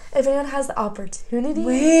 If anyone has the opportunity...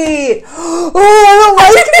 Wait! Oh,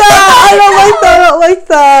 I don't like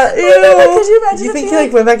that! Ew! Could you imagine you think he,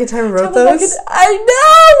 like, went back in time and wrote those? I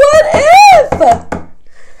know! What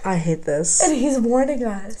if? I hate this. And he's warning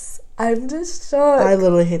us. I'm just shocked. I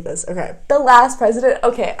literally hate this. Okay. The last president...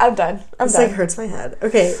 Okay, I'm done. This, like, hurts my head.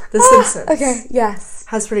 Okay, The Simpsons. Okay, yes.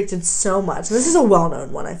 Has predicted so much. And this is a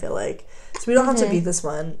well-known one, I feel like. So we don't have to beat this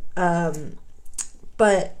one.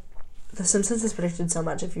 But The Simpsons has predicted so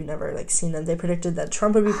much if you've never, like, seen them. They predicted that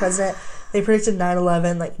Trump would be president. They predicted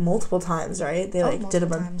 9/11, like, multiple times, right? They, like, did a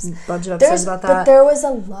bunch of episodes about that. But there was a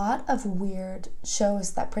lot of weird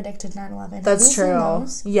shows that predicted 9/11. That's true.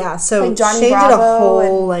 Yeah, so like Johnny Shane Bravo did a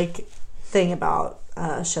whole, like, thing about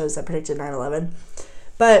shows that predicted 9/11.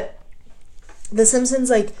 But The Simpsons,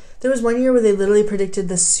 like, there was one year where they literally predicted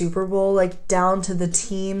the Super Bowl, like, down to the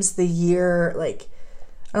teams, the year, like,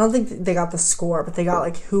 I don't think they got the score, but they got,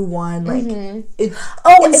 like, who won, like,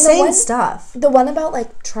 insane stuff. The one about,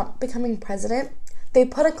 like, Trump becoming president, they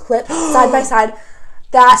put a clip side by side.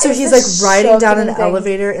 So he's, like, riding down an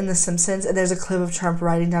elevator in The Simpsons, and there's a clip of Trump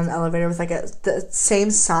riding down an elevator with, like, the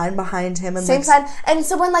same sign behind him. And same sign. And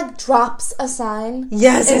someone, like, drops a sign.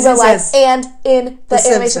 Yes, in real life and in the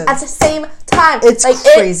animation at the same time. It's, like,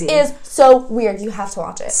 crazy. It is so weird. You have to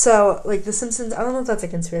watch it. So, like, The Simpsons, I don't know if that's a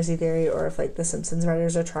conspiracy theory or if, like, The Simpsons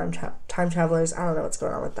writers are time travelers. I don't know what's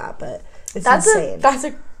going on with that, but it's insane. That's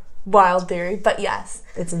a wild theory, but yes.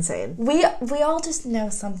 It's insane. We all just know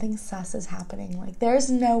something sus is happening. Like,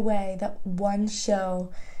 there's no way that one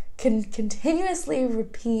show can continuously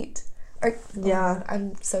repeat, or... Yeah.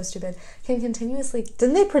 I'm so stupid. Can continuously...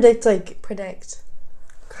 Didn't they predict...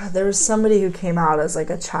 God, there was somebody who came out as,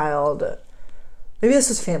 like, a child... Maybe this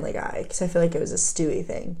was Family Guy, because I feel like it was a Stewie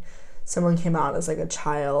thing. Someone came out as, like, a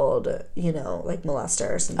child, you know, like,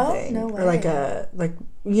 molester or something. Oh, no way. Or,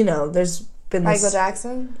 you know, there's been this... Michael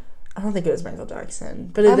Jackson? I don't think it was Michael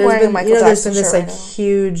Jackson, but there's been this like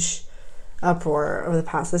huge uproar over the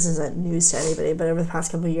past. This isn't news to anybody, but over the past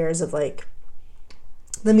couple of years of, like,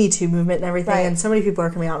 the Me Too movement and everything, and so many people are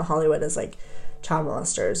coming out in Hollywood as, like, child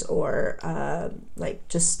molesters or like,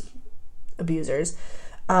 just abusers,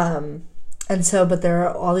 and so, but there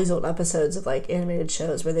are all these old episodes of, like, animated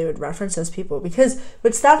shows where they would reference those people which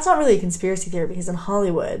that's not really a conspiracy theory, because in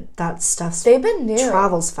Hollywood that stuff they've been new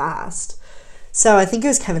travels fast. So I think it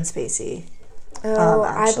was Kevin Spacey. Oh,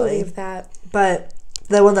 I believe that. But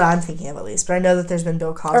the one that I'm thinking of, at least. But I know that there's been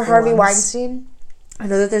Bill Cosby or Harvey ones. Weinstein. I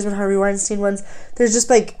know that there's been Harvey Weinstein ones. There's just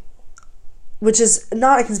like, which is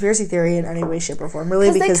not a conspiracy theory in any way, shape, or form,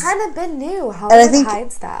 really, because they kind of been new. Hollywood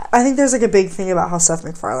hides that. I think there's like a big thing about how Seth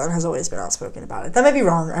MacFarlane has always been outspoken about it. That might be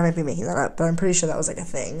wrong. I might be making that up, but I'm pretty sure that was like a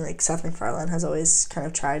thing. Like Seth MacFarlane has always kind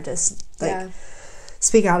of tried to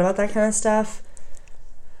speak out about that kind of stuff.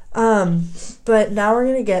 But now we're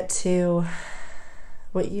gonna get to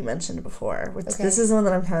what you mentioned before, which this is the one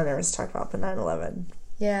that I'm kind of nervous to talk about, the 9/11.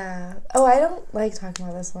 Yeah. Oh, I don't like talking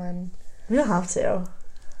about this one. We don't have to.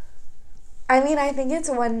 I mean, I think it's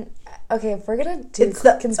one. Okay, if we're gonna do it's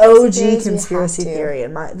the conspiracy OG conspiracy theory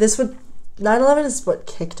in my 9/11 is what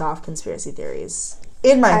kicked off conspiracy theories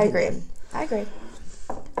in my opinion. I agree.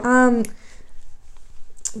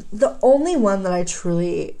 The only one that I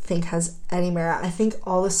truly think has any merit, I think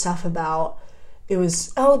all the stuff about it was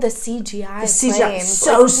the CGI. The CGI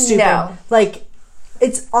so stupid. No. Like,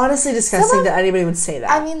 it's honestly disgusting that anybody would say that.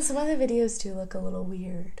 I mean, some of the videos do look a little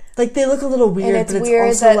weird. Like, they look a little weird, but it's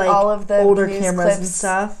also that like all of the older cameras and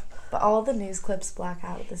stuff. But all the news clips black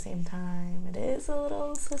out at the same time. It is a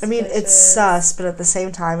little suspicious. I mean, it's sus, but at the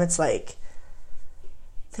same time, it's like,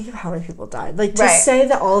 think of how many people died. Like, to say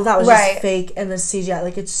that all of that was just fake and the CGI,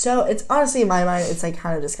 like, it's honestly, in my mind, it's like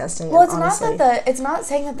kind of disgusting. Well, it's not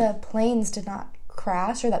saying that the planes did not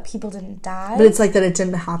crash or that people didn't die, but it's like that it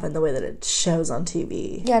didn't happen the way that it shows on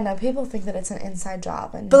TV. Yeah, no, people think that it's an inside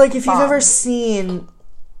job. But like, if you've ever seen,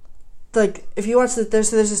 like, if you watch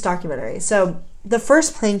there's this documentary. So the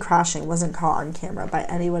first plane crashing wasn't caught on camera by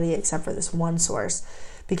anybody except for this one source,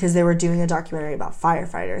 because they were doing a documentary about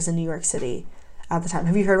firefighters in New York City at the time.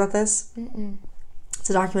 Have you heard about this? Mm-mm. It's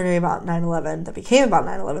a documentary about 9/11 that became about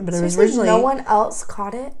 9/11, but it was originally no one else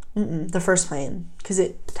caught it. The first plane, because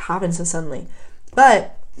it happened so suddenly.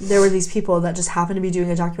 But there were these people that just happened to be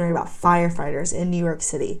doing a documentary about firefighters in New York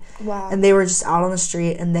City. Wow. And they were just out on the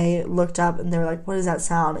street, and they looked up, and they were like, what is that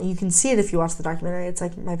sound? And you can see it if you watch the documentary. It's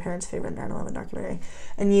like my parents' favorite 9/11 documentary.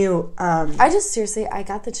 And you... I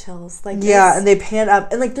got the chills. Like, yeah, and they pan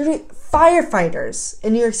up, and like, they're doing firefighters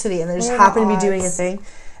in New York City, and they just happen to be doing a thing.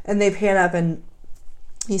 And they pan up, and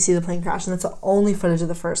you see the plane crash, and that's the only footage of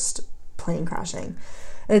the first plane crashing.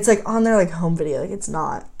 And it's like on their like home video. Like, it's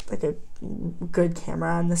not like a good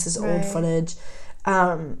camera, and this is old footage,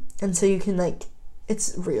 and so you can like,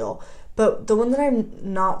 it's real. But the one that I'm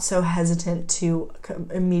not so hesitant to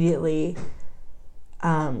immediately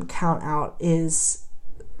count out is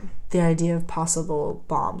the idea of possible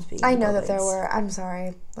bombs being I know that there were. I'm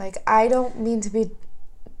sorry, like, I don't mean to be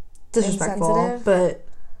disrespectful, but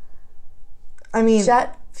I mean,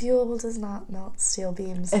 jet fuel does not melt steel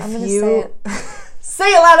beams. If I'm gonna you say it. say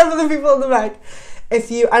it loud for the people in the back. I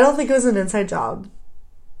don't think it was an inside job.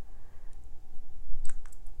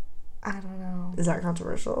 I don't know. Is that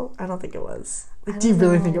controversial? I don't think it was. Like, do you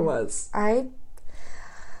really think it was? I'm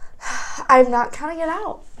not counting it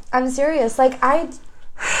out. I'm serious. Like, I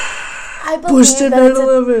believe that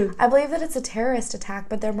 9/11. I believe that it's a terrorist attack,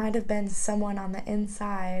 but there might have been someone on the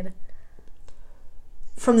inside.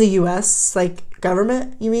 From the U.S., like,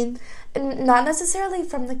 government, you mean? Not necessarily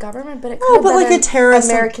from the government, but it could have been like a terrorist,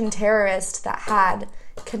 American terrorist that had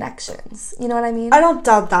connections. You know what I mean? I don't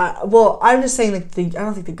doubt that. Well, I'm just saying that I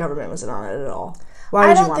don't think the government was in on it at all. Why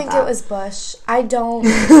would you want that? I don't think it was Bush. I don't.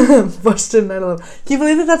 Bush did 9/11. Can you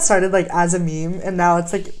believe that started like as a meme, and now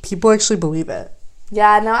it's like people actually believe it?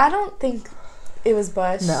 Yeah, no, I don't think it was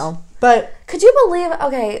Bush. No. But could you believe,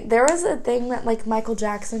 okay, there was a thing that like Michael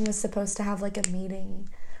Jackson was supposed to have like a meeting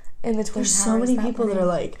in the Twin Towers. There's so many people that are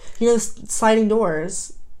like, you know, sliding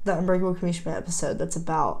doors, that Unbreakable Kimmy Schmidt episode that's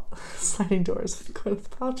about sliding doors with Gwyneth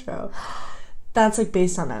Paltrow. That's like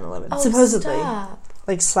based on 9/11. Oh, supposedly. Stop.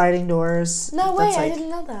 Like sliding doors. No way, I didn't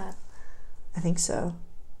know that. I think so.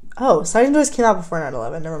 Oh, sliding doors came out before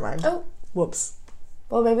 9/11. Never mind. Oh. Whoops.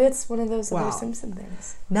 Well, maybe it's one of those other Simpson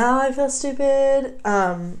things. Now I feel stupid.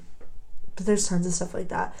 But there's tons of stuff like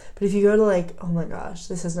that. But if you go to like, oh my gosh,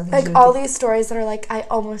 this has nothing to do with all these stories that are like, I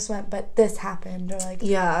almost went, but this happened. Or like,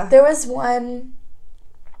 yeah. There was one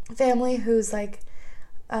family who's like,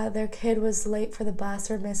 their kid was late for the bus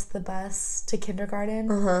or missed the bus to kindergarten.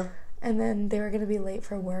 Uh-huh. And then they were going to be late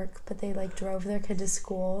for work, but they like drove their kid to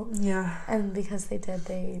school. Yeah. And because they did,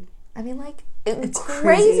 it's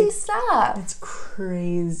crazy stuff. It's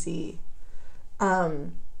crazy.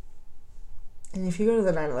 And if you go to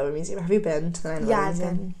the 9/11 museum, have you been to the 9/11 museum? Yeah, I've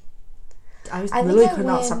been. I really could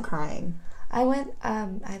not stop crying. I went,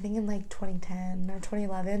 I think in like 2010 or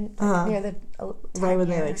 2011, near the right when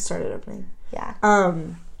they like started opening. Yeah.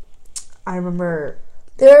 I remember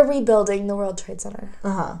they were rebuilding the World Trade Center.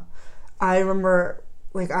 I remember,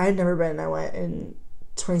 like, I had never been. I went in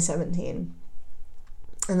 2017.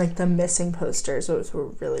 And, like, the missing posters was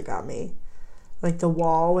what really got me. Like, the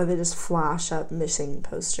wall where they just flash up missing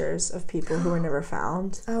posters of people who were never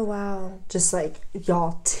found. Oh, wow. Just, like,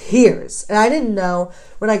 y'all, tears. And I didn't know.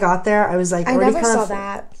 When I got there, I was, like, I never saw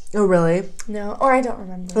that. Oh, really? No. Or I don't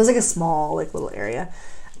remember. It was, like, a small, like, little area.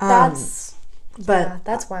 That's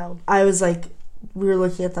wild. I was, like, we were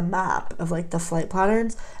looking at the map of, like, the flight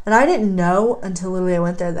patterns. And I didn't know until literally I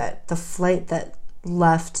went there that the flight that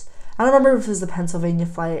left... I don't remember if it was the Pennsylvania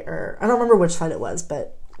flight or... I don't remember which flight it was,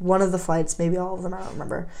 but... one of the flights, maybe all of them, I don't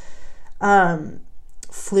remember,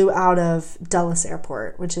 flew out of Dulles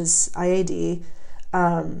Airport, which is IAD,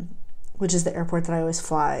 which is the airport that I always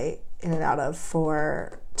fly in and out of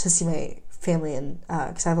to see my family in,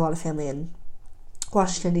 because I have a lot of family in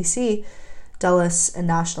Washington, D.C. Dulles and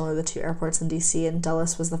National are the two airports in D.C., and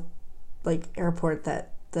Dulles was the, like, airport that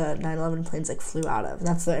the 9/11 planes, like, flew out of. And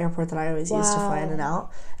that's the airport that I always used to fly in and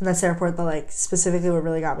out. And that's the airport that, like, specifically what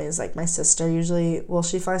really got me is, like, my sister usually, well,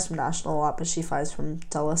 she flies from National a lot, but she flies from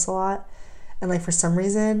Dulles a lot. And, like, for some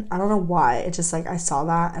reason, I don't know why, it just, like, I saw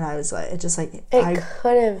that and I was, like, it just, like... It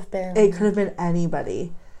could have been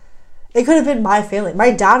anybody. It could have been my family.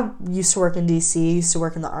 My dad used to work in D.C., used to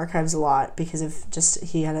work in the archives a lot because of just,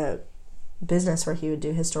 he had a business where he would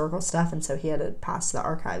do historical stuff, and so he had to pass to the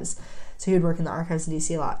archives. So he would work in the archives in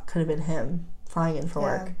D.C. a lot. Could have been him flying in for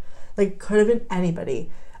work. Like, could have been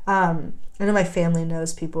anybody. I know my family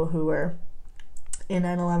knows people who were in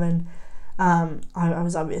 9/11. I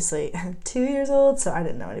was obviously 2 years old, so I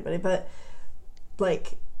didn't know anybody. But,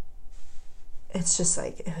 like, it's just,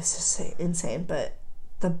 like, it was just, like, insane. But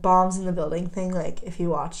the bombs in the building thing, like, if you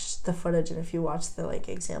watch the footage and if you watch the, like,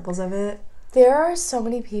 examples of it, there are so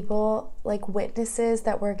many people, like, witnesses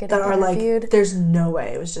that were getting interviewed. Like, there's no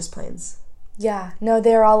way it was just planes. Yeah. No,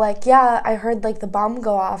 they're all like, yeah, I heard, like, the bomb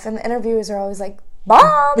go off. And the interviewers are always like,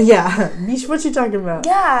 bomb? Yeah. What you talking about?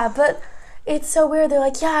 Yeah, but it's so weird. They're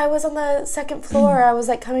like, yeah, I was on the second floor. I was,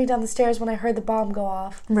 like, coming down the stairs when I heard the bomb go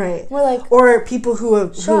off. Right. We're like... Or people who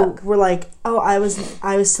were like, oh, I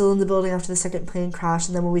was still in the building after the second plane crashed,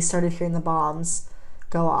 and then when we started hearing the bombs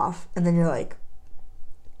go off, and then you're like...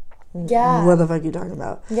 Yeah. What the fuck are you talking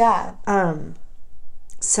about? Yeah.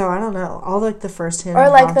 So I don't know. All, like, the first-hand or,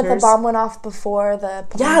 like, encounters. that the bomb went off before the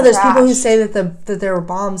plane Yeah, there's crashed. people who say that there were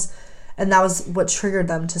bombs, and that was what triggered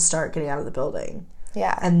them to start getting out of the building.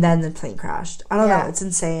 Yeah. And then the plane crashed. I don't know. It's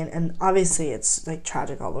insane. And obviously it's, like,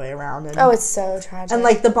 tragic all the way around. And, it's so tragic. And,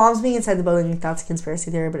 like, the bombs being inside the building, that's a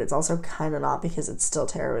conspiracy theory, but it's also kind of not because it's still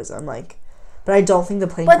terrorism. Like, but I don't think the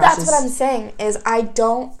plane crashes... But that's what I'm saying, is I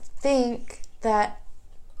don't think that...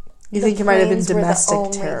 You think it might have been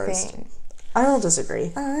domestic terrorism? I don't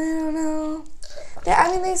disagree. I don't know.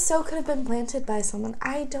 They so could have been planted by someone.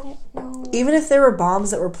 I don't know. Even if there were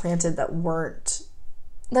bombs that were planted that weren't...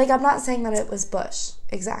 Like, I'm not saying that it was Bush.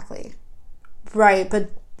 Exactly. Right, but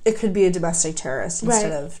it could be a domestic terrorist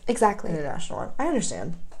instead of... Exactly. An international one. I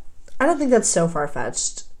understand. I don't think that's so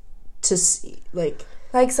far-fetched to see, like...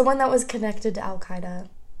 Like, someone that was connected to Al-Qaeda.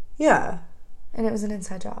 Yeah. And it was an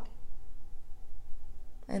inside job.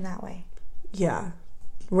 In that way. Yeah.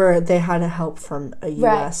 Where they had help from a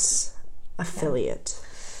U.S. affiliate.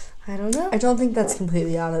 I don't know. I don't think that's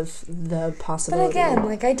completely out of the possibility. But again,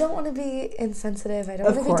 like, I don't want to be insensitive. I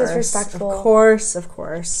don't want to be disrespectful. Of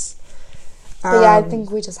course. But yeah, I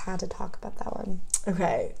think we just had to talk about that one.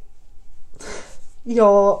 Okay.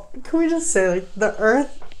 Y'all, can we just say, like, the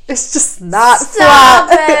Earth is just not flat.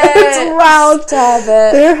 It's round. Stop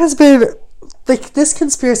it. There has been... Like, this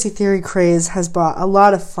conspiracy theory craze has brought a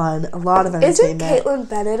lot of fun, a lot of entertainment. Isn't Caitlyn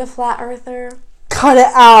Bennett a flat earther? Cut it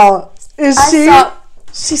out. Is she?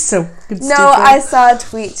 She's so stupid. No, I saw a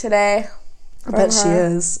tweet today. I bet she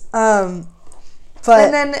is. But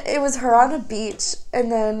and then it was her on a beach,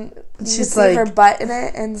 and then she's like, her butt in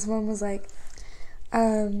it, and someone was like,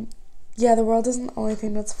 yeah, the world isn't the only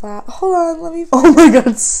thing that's flat. Hold on, let me find Oh my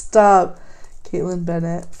god, stop. Caitlyn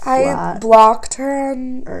Bennett, flat. I blocked her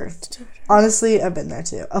on Earth. Honestly, I've been there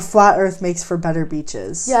too. A flat Earth makes for better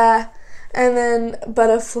beaches. Yeah. And then, but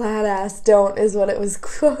a flat ass don't is what it was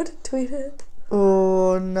tweeted.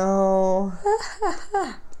 Oh no.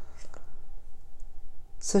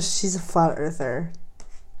 So she's a flat earther.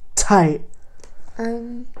 Tight.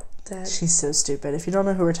 I'm dead. She's so stupid. If you don't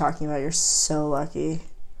know who we're talking about, you're so lucky.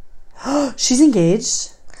 She's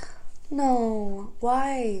engaged? No.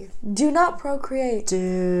 Why? Do not procreate.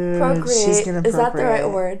 Dude. Procreate. She's gonna procreate. Is that the right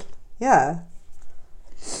word? Yeah.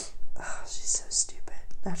 Oh, she's so stupid.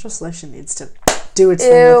 Natural selection needs to do its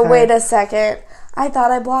thing with her. Wait a second. I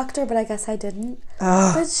thought I blocked her, but I guess I didn't.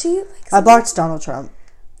 But she... I blocked Donald Trump.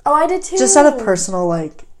 Oh, I did too. Just out of personal,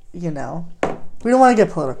 like, you know. We don't want to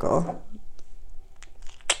get political.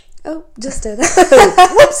 Oh, just did.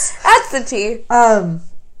 Whoops. That's the tea.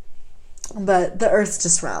 But the Earth's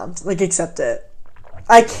just round. Like, accept it.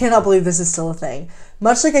 I cannot believe this is still a thing.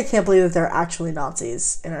 Much like I can't believe that there are actually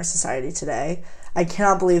Nazis in our society today. I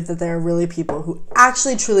cannot believe that there are really people who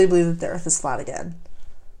actually truly believe that the Earth is flat again.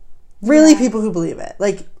 Really, people who believe it.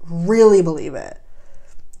 Like, really believe it.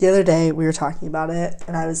 The other day, we were talking about it,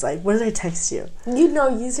 and I was like, what did I text you?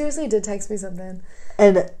 You seriously did text me something.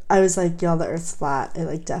 And I was like, y'all, the Earth's flat. It,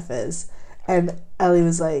 like, def is. And Ellie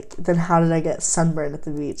was like, then how did I get sunburned at the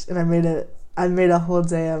beach? And I made a whole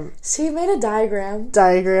damn... She made a diagram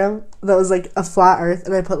that was, like, a flat Earth,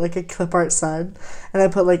 and I put, like, a clip art sun, and I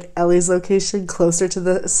put, like, Ellie's location closer to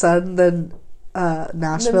the sun than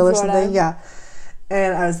Nashville or something. Yeah.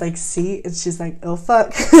 And I was like, see? And she's like, oh,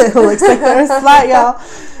 fuck. It looks like the Earth's flat, y'all.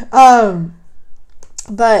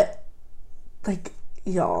 But, like,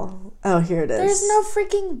 y'all. Oh, here it is.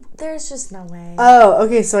 There's just no way. Oh,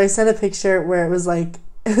 okay, so I sent a picture where it was like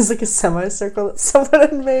a semicircle that someone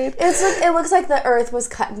had made. It looks like the Earth was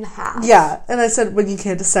cut in half. Yeah, and I said, when you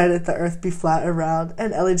can't decide if the Earth be flat or round.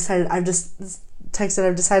 And Ellie decided, I've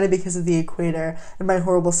decided because of the equator and my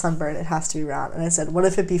horrible sunburn, it has to be round. And I said, what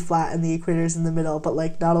if it be flat and the equator's in the middle, but,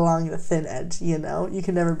 like, not along the thin edge, you know? You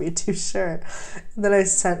can never be too sure. And then I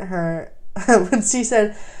sent her, when she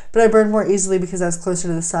said, but I burn more easily because I was closer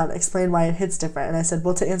to the sun, explain why it hits different. And I said,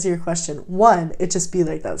 well, to answer your question, 1, it just be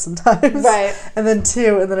like that sometimes. Right. And then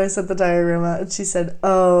 2, and then I sent the diagram out, and she said,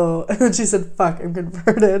 oh. And then she said, fuck, I'm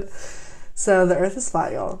converted. So the Earth is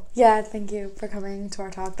flat, y'all. Yeah, thank you for coming to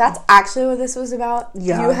our talk. That's actually what this was about.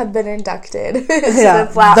 Yeah. You have been inducted into the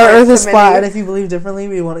flat the Earth is committee. flat, and if you believe differently,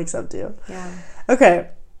 we won't accept you. Yeah. Okay.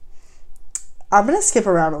 I'm going to skip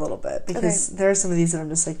around a little bit because there are some of these that I'm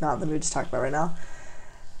just, like, not in the mood to talk about right now.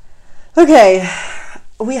 Okay.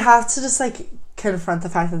 We have to just, like, confront the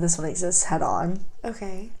fact that this one exists head on.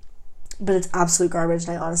 Okay. But it's absolute garbage,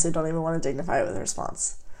 and I honestly don't even want to dignify it with a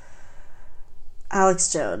response.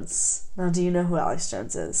 Alex Jones. Now, do you know who Alex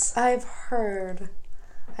Jones is? I've heard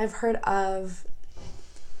of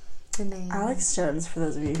the name. Alex Jones, for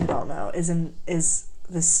those of you who don't know, is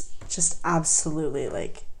this just absolutely,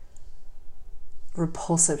 like,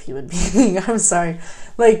 repulsive human being. I'm sorry.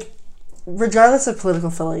 Like, regardless of political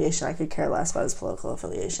affiliation, I could care less about his political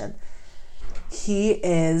affiliation. He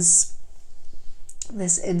is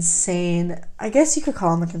this insane, I guess you could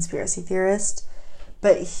call him a conspiracy theorist,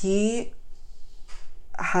 but he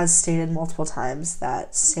has stated multiple times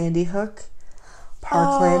that Sandy Hook,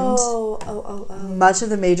 Parkland, much of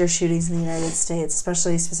the major shootings in the United States,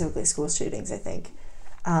 specifically school shootings, I think,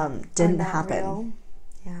 didn't happen. Real.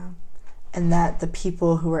 Yeah. And that the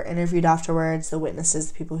people who were interviewed afterwards, the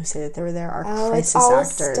witnesses, the people who say that they were there, are crisis it's all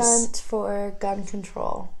actors. A stunt for gun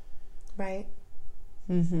control, right?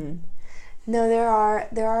 Mm-hmm. No, there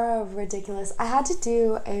are a ridiculous. I had to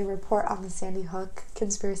do a report on the Sandy Hook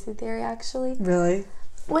conspiracy theory, actually. Really?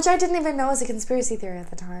 Which I didn't even know was a conspiracy theory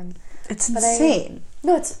at the time. It's insane.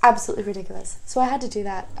 No, it's absolutely ridiculous. So I had to do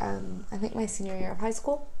that. I think my senior year of high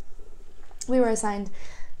school, we were assigned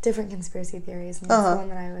different conspiracy theories, and that's the one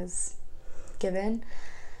that I was given.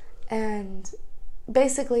 And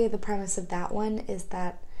basically the premise of that one is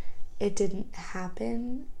that it didn't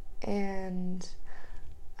happen, and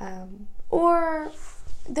or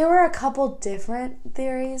there were a couple different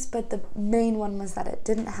theories, but the main one was that it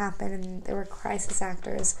didn't happen and there were crisis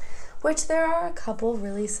actors, which there are a couple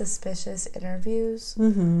really suspicious interviews.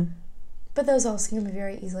 Mm-hmm. But those also can be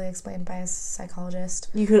very easily explained by a psychologist.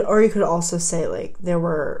 You could also say, like, there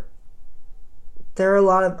are a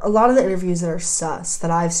lot of the interviews that are sus,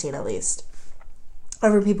 that I've seen at least,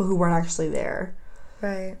 are from people who weren't actually there.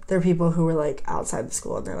 Right. There are people who were, like, outside the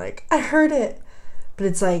school and they're like, I heard it. But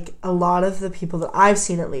it's like a lot of the people that I've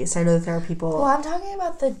seen, at least, I know that there are people. Well, I'm talking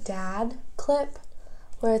about the dad clip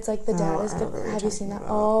where it's like the dad is good. Have you seen that?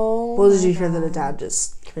 Oh. Well, did you hear that a dad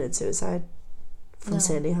just committed suicide from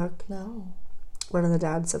Sandy Hook? No. One of the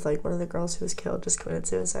dads of, like, one of the girls who was killed just committed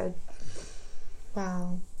suicide.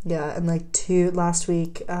 Wow. Yeah, and, like, last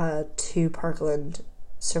week, 2 Parkland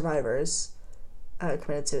survivors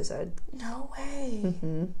committed suicide. No way.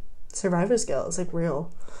 Mm-hmm. Survivor's guilt is, like,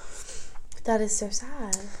 real. That is so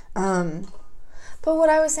sad. But what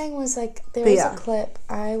I was saying was, like, there was a clip.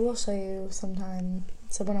 I will show you sometime.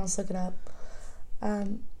 Someone else look it up.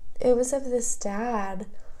 It was of this dad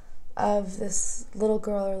of this little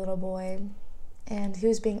girl or little boy, and he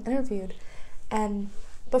was being interviewed. And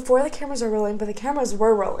before the cameras were rolling, but the cameras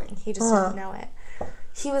were rolling. He just didn't know it.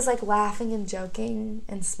 He was, like, laughing and joking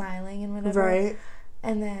and smiling and whatever. Right.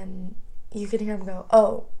 And then you can hear him go,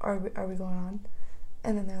 oh, are we going on?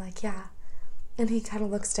 And then they're like, yeah. And he kind of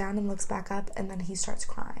looks down and looks back up, and then he starts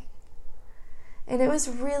crying. And it was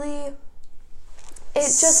really, it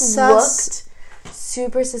just looked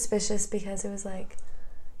super suspicious because it was like,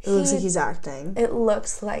 it looks like he's acting. It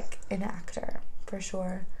looks like an actor, for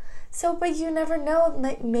sure. So, but you never know.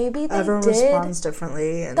 Like, maybe they Everyone responds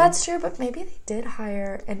differently. And that's true, but maybe they did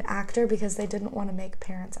hire an actor because they didn't want to make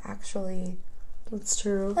parents actually. That's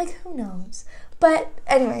true. Like, who knows? But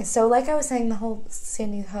anyway, so like I was saying, the whole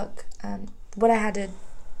Sandy Hook, what I had to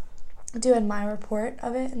do in my report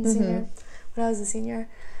of it in senior, when I was a senior,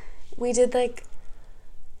 we did like,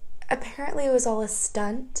 apparently it was all a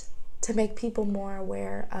stunt to make people more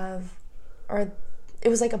aware of, or it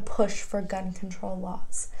was like a push for gun control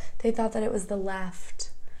laws. They thought that it was the left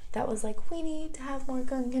that was like, we need to have more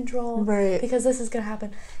gun control. Right. Because this is going to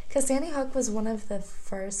happen. Because Sandy Hook was one of the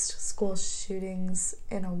first school shootings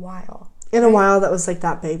in a while. In a while that was like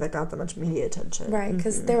that big, that got that much media attention. Right,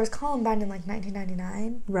 because there was Columbine in like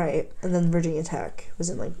 1999. Right, and then Virginia Tech was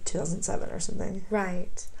in like 2007 or something.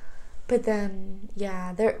 Right. But then,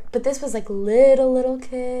 yeah, but this was like little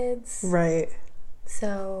kids. Right.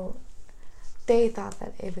 So they thought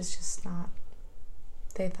that it was just not,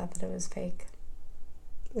 they thought that it was fake.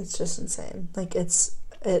 It's just insane. Like,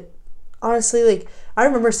 honestly, like, I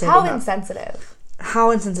remember Sandy Hook.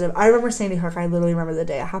 How insensitive. I remember Sandy Hook. I literally remember the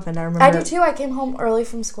day it happened. I do too. I came home early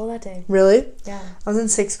from school that day. Really? Yeah. I was in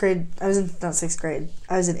 6th grade. I was in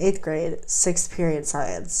 8th grade, 6th period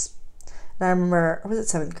science. And I remember, or was it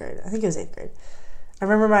 7th grade? I think it was 8th grade. I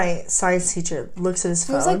remember my science teacher looks at his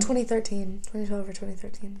phone. It was like 2013, 2012 or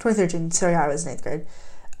 2013. 2013. So yeah, I was in 8th grade.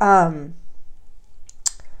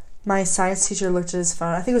 My science teacher looked at his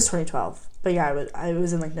phone. I think it was 2012. But yeah, I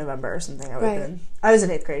was in like November or something. I was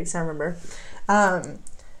in 8th grade, so I remember.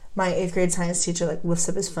 My 8th grade science teacher like lifts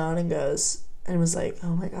up his phone and goes and was like,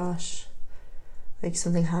 oh my gosh, like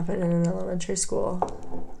something happened in an elementary school.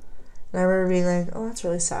 And I remember being like, oh, that's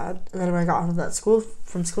really sad. And then when I got home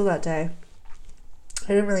from school that day, I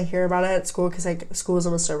didn't really hear about it at school because like school was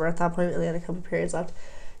almost over at that point. We only had a couple periods left.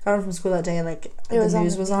 Got home from school that day and like the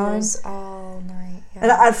news was on all night. Yeah.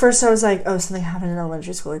 And at first I was like, oh, something happened in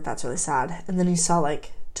elementary school, like that's really sad. And then you saw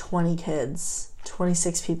like 20 kids,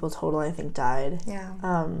 26 people total, I think, died. Yeah.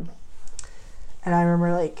 And I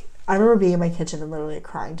remember being in my kitchen and literally like,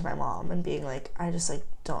 crying to my mom and being like, I just like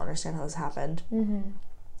don't understand how this happened. And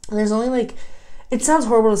there's only like, it sounds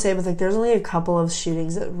horrible to say, but like there's only a couple of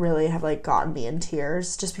shootings that really have like gotten me in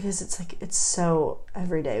tears, just because it's like it's so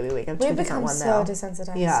every day we wake up to a different one now. We've become so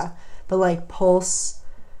desensitized. Yeah, but like Pulse,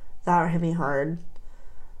 that hit me hard.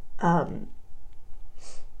 There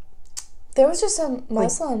was just a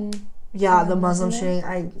Muslim. Yeah, the Muslim shooting.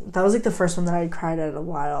 That was like the first one that I cried at in a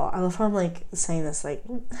while. I love how I'm like saying this, like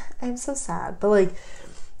I'm so sad, but like,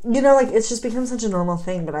 you know, like it's just become such a normal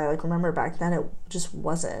thing. But I like remember back then it just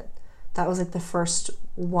wasn't. That was like the first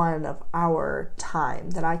one of our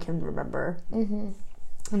time that I can remember. And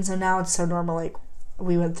so now it's so normal. Like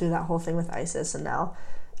we went through that whole thing with ISIS, and now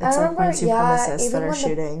it's like white supremacists that are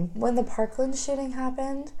shooting. When the Parkland shooting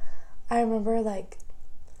happened, I remember like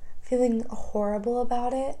feeling horrible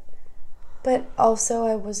about it, but also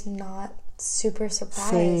I was not super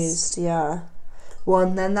surprised. Fazed, yeah. Well,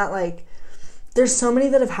 and then that like, there's so many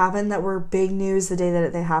that have happened that were big news the day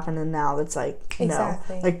that they happened, and now it's like,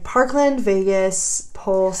 exactly. No. Like Parkland, Vegas,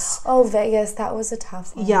 Pulse. Oh, Vegas, that was a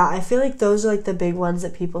tough one. Yeah, I feel like those are like the big ones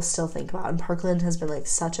that people still think about, and Parkland has been like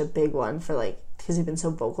such a big one for like, because they've been so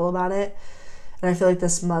vocal about it. And I feel like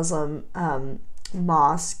this Muslim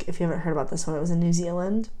mosque, if you haven't heard about this one, it was in New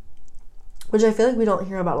Zealand, which I feel like we don't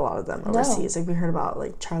hear about a lot of them overseas. No. Like we heard about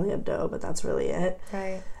like Charlie Hebdo, but that's really it.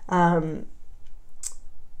 Right.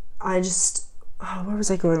 Where was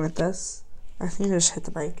I going with this? I think I just hit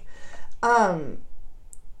the mic.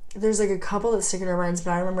 There's like a couple that stick in our minds,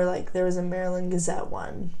 but I remember like there was a Maryland Gazette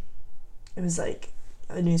one. It was like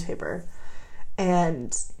a newspaper,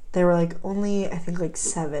 and there were like only I think like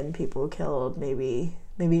 7 people killed, maybe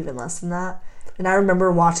even less than that. And I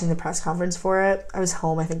remember watching the press conference for it. I was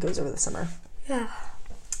home. I think it was over the summer. Yeah.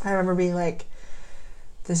 I remember being like,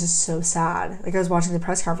 this is so sad. Like I was watching the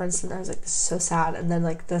press conference and I was like, this is so sad. And then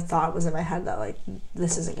like the thought was in my head that like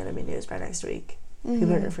this isn't going to be news by next week. People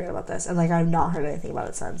are going to forget about this. And like I've not heard anything about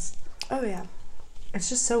it since. Oh yeah. It's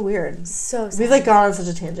just so weird. So sad. We've like gone on such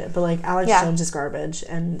a tangent, but like Alex Jones is garbage,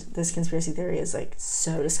 and this conspiracy theory is like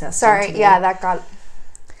so disgusting. Sorry, yeah, that got.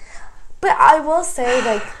 But I will say,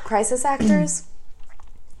 like, crisis actors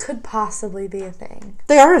could possibly be a thing.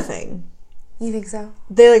 They are a thing. You think so?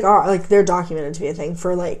 They like are like they're documented to be a thing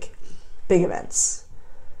for like big events,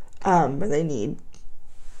 where they need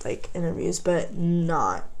like interviews, but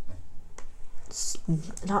not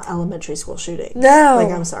elementary school shooting. No. Like,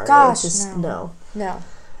 I'm sorry. Gosh, it's just, no.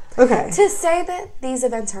 Okay. To say that these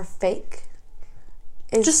events are fake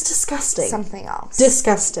is just disgusting. Something else.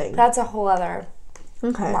 Disgusting. That's a whole other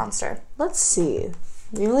monster. Let's see.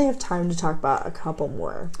 We only have time to talk about a couple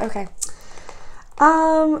more. Okay.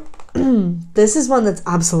 This is one that's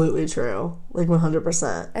absolutely true. Like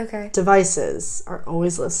 100%. Okay. Devices are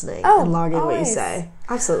always listening and logging what you say.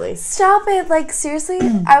 Absolutely. Stop it. Like, seriously,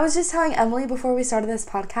 I was just telling Emily before we started this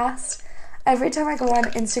podcast, every time I go on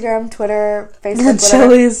Instagram, Twitter, Facebook,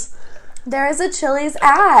 Chili's. There is a Chili's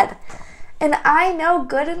ad. And I know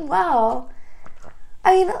good and well.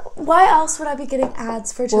 I mean, why else would I be getting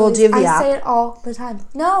ads for Chili's? Well, do you have the app? I say it all the time.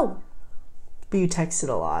 No. But you text it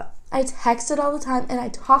a lot. I text it all the time, and I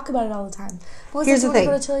talk about it all the time. Here's the thing.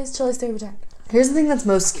 Go to Chili's 3 for 10. Here's the thing that's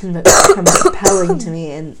most compelling to me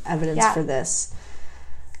in evidence for this.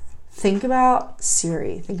 Think about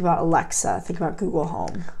Siri. Think about Alexa. Think about Google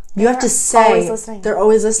Home. You have to say... always listening. They're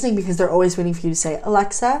always listening because they're always waiting for you to say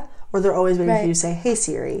Alexa, or they're always waiting for you to say, hey,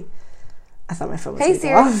 Siri. I thought my phone was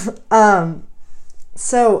Siri. off.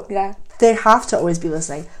 So... Yeah. They have to always be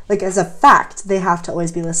listening. Like, as a fact, they have to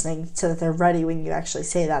always be listening so that they're ready when you actually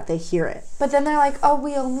say that. They hear it. But then they're like, oh,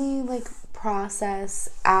 we only, like, process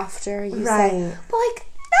after you say. But, like,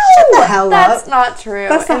 no! The hell that's not true.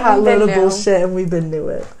 That's a hot load of bullshit, and we've been new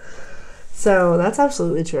it. So, that's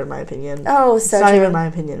absolutely true in my opinion. Oh, so it's true. It's not even my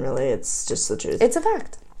opinion, really. It's just the truth. It's a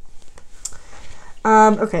fact.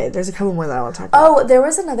 Okay, there's a couple more that I want to talk about. Oh, there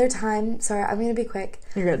was another time. Sorry, I'm going to be quick.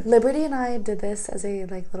 You're good. Liberty and I did this as a,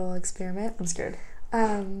 like, little experiment. I'm scared.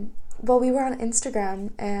 Well, we were on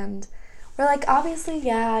Instagram, and we're like, obviously,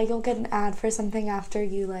 yeah, you'll get an ad for something after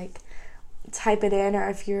you, like, type it in, or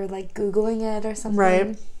if you're, like, Googling it or something.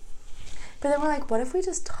 Right. But then we're like, what if we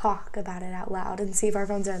just talk about it out loud and see if our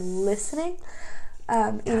phones are listening?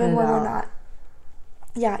 Even when we're not...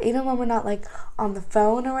 Yeah, even when we're not, like, on the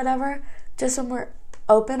phone or whatever, just when we're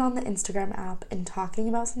open on the Instagram app and talking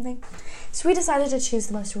about something. So we decided to choose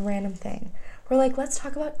the most random thing. We're like, let's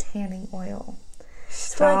talk about tanning oil.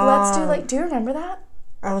 So we're like, let's do, like, do you remember that?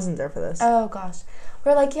 I wasn't there for this. Oh, gosh.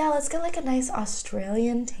 We're like, yeah, let's get, like, a nice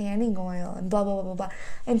Australian tanning oil and blah, blah, blah, blah, blah.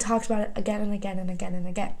 And talked about it again and again and again and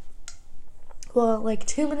again. Well, like,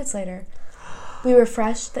 2 minutes later, we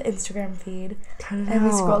refreshed the Instagram feed, and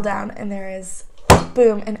we scroll down, and there is,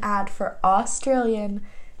 boom, an ad for Australian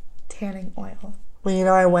tanning oil. Well, you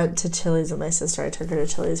know, I went to Chili's with my sister. I took her to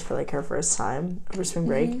Chili's for, like, her first time over spring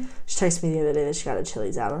break. Mm-hmm. She texted me the other day that she got a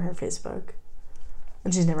Chili's ad on her Facebook.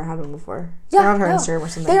 And she's never had one before. Yeah, they're on her Instagram or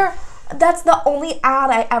something. That's the only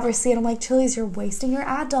ad I ever see. And I'm like, Chili's, you're wasting your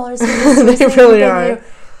ad dollars. They really are.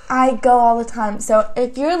 I go all the time. So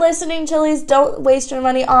if you're listening, Chili's, don't waste your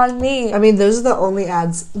money on me. I mean, those are the only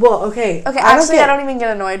ads. Well, okay. Okay, actually, I don't even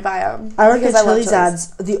get annoyed by them. I don't get Chili's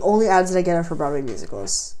ads. The only ads that I get are for Broadway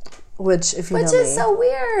musicals. Which, if you know me... Which is so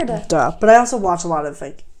weird. Duh. But I also watch a lot of,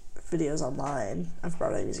 like, videos online of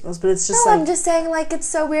Broadway musicals. But it's just, I'm just saying, like, it's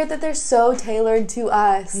so weird that they're so tailored to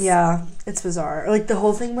us. Yeah, it's bizarre. Like, the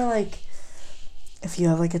whole thing where, like, if you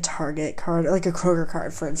have, like, a Target card, or, like, a Kroger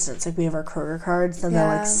card, for instance. Like, we have our Kroger cards. Then they'll,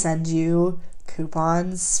 like, send you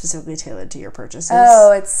coupons specifically tailored to your purchases.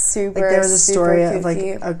 Oh, it's super, like, there was a story kooky. of,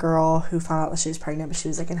 like, a girl who found out that she was pregnant, but she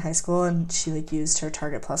was, like, in high school, and she, like, used her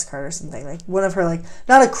Target Plus card or something. Like, one of her, like,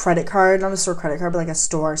 not a credit card, not a store credit card, but, like, a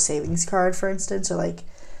store savings card, for instance, or, like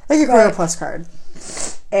a Kroger Plus card.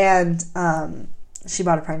 And, she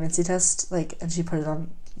bought a pregnancy test, like, and she put it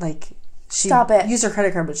on, like, she used her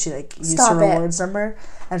credit card, but she, like, used her rewards number,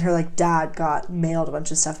 and her, like, dad got mailed a bunch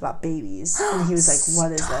of stuff about babies, and he was like,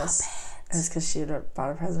 what is this? And it's because she had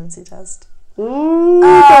bought a pregnancy test. Ooh,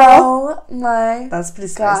 oh my that's pretty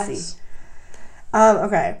spicy.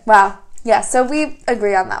 Okay. Wow. Yeah, so we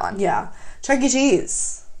agree on that one. Yeah. Chuck E.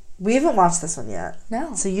 Cheese. We haven't watched this one yet.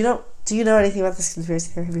 No. So do you know anything about this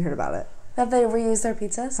conspiracy theory? Have you heard about it? That they reuse their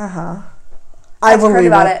pizzas? Uh-huh. I've heard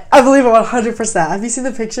about it. I believe it 100%. Have you seen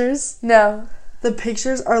the pictures? No. The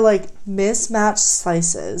pictures are like mismatched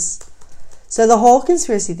slices. So the whole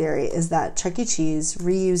conspiracy theory is that Chuck E. Cheese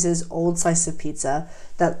reuses old slices of pizza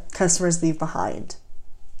that customers leave behind.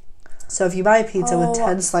 So if you buy a pizza with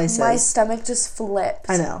 10 slices... My stomach just flipped.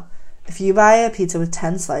 I know. If you buy a pizza with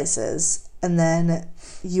 10 slices and then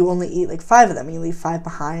you only eat like 5 of them and you leave 5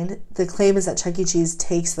 behind, the claim is that Chuck E. Cheese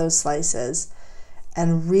takes those slices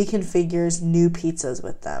and reconfigures new pizzas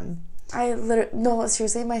with them. No,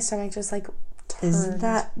 seriously, my stomach just like turned. Isn't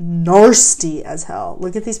that nasty as hell?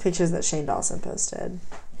 Look at these pictures that Shane Dawson posted.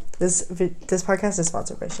 This podcast is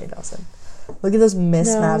sponsored by Shane Dawson. Look at those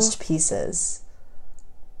mismatched pieces.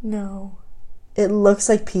 No. It looks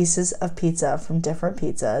like pieces of pizza from different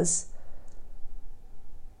pizzas.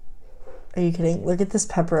 Are you kidding? Look at this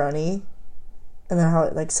pepperoni. And then how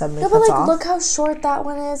it, like, suddenly cuts off. Look how short that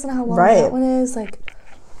one is and how long that one is. Like,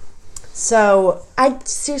 so... I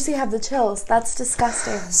seriously have the chills. That's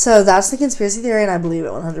disgusting. So that's the conspiracy theory, and I believe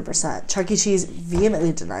it 100%. Chuck E. Cheese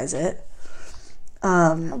vehemently denies it.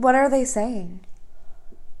 What are they saying?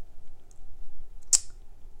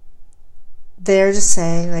 They're just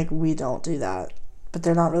saying, like, we don't do that. But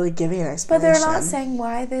they're not really giving an explanation. But they're not saying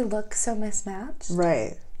why they look so mismatched.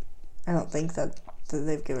 Right. I don't think that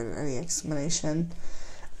they've given any explanation.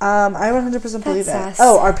 I 100% believe it.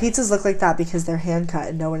 Oh, our pizzas look like that because they're hand cut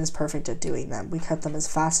and no one is perfect at doing them. We cut them as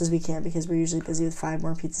fast as we can because we're usually busy with 5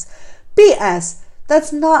 more pizzas. BS!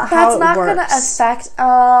 That's not how it works. That's not going to affect...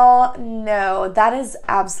 Oh, no. That is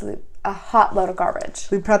a hot load of garbage.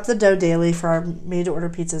 We prep the dough daily for our made-to-order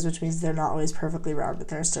pizzas, which means they're not always perfectly round, but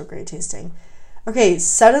they're still great tasting. Okay,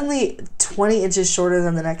 suddenly 20 inches shorter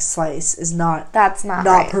than the next slice is not... That's not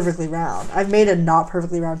right. Perfectly round. I've made a not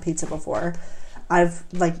perfectly round pizza before. My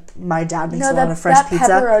dad makes a lot of fresh pizza.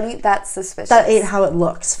 That pepperoni, that's suspicious. That ain't how it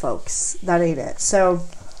looks, folks. That ain't it. So,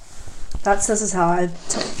 that's how I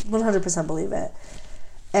 100% believe it.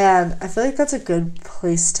 And I feel like that's a good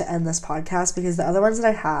place to end this podcast because the other ones that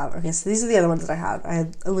I have... Okay, so these are the other ones that I have. I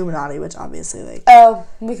had Illuminati, which obviously, like... Oh,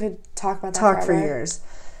 we could talk about that Talk for years.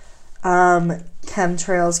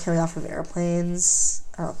 Chemtrails coming off of airplanes.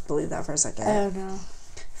 I don't believe that for a second. Oh, no.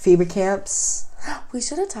 FEMA camps. We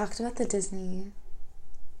should have talked about the Disney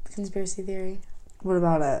conspiracy theory. What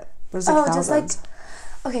about it? What is it called? Just like...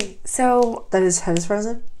 Okay, so... That his head is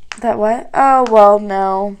frozen? That what? Oh, well,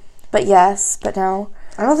 no. But yes, but no.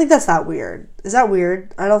 I don't think that's that weird. Is that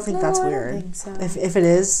weird? I don't think that's weird. I don't think so. If it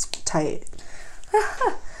is, tight.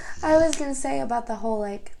 I was going to say about the whole,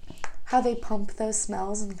 like, how they pump those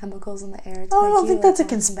smells and chemicals in the air. I don't think that's a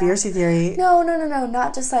conspiracy theory. No.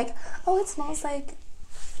 Not just like, oh, it smells like...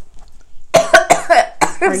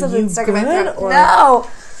 Are you good? Or... No!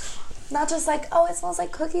 Not just like, oh, it smells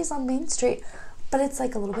like cookies on Main Street. But it's,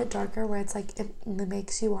 like, a little bit darker where it's, like, it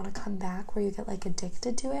makes you want to come back, where you get, like,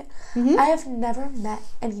 addicted to it. Mm-hmm. I have never met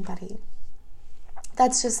anybody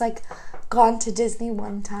that's just, like, gone to Disney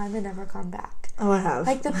one time and never gone back. Oh, I have.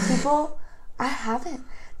 Like, the people... I haven't.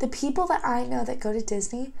 The people that I know that go to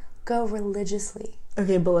Disney go religiously.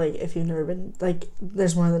 Okay, but, like, if you've never been... Like,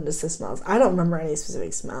 there's more than just the smells. I don't remember any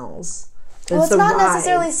specific smells. Well, it's not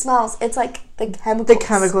necessarily smells. It's, like, the chemicals. The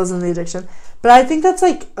chemicals and the addiction. But I think that's,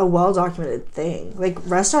 like, a well-documented thing. Like,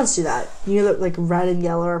 restaurants do that. You know, like, red and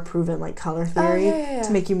yellow are proven, like, color theory to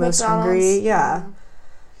make you most hungry. Yeah.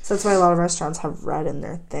 So that's why a lot of restaurants have red in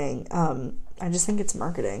their thing. I just think it's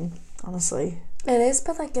marketing, honestly. It is,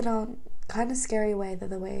 but, like, in a kind of scary way,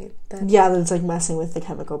 the way that... Yeah, that it's, like, messing with the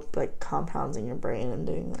chemical, like, compounds in your brain and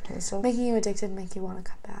doing that kind of stuff. Making you addicted and make you want to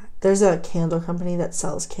come back. There's a candle company that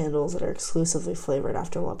sells candles that are exclusively flavored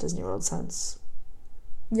after Walt Disney World scents.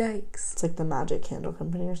 Yikes. It's like the Magic Candle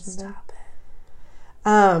Company or something. Stop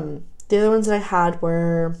it. The other ones that I had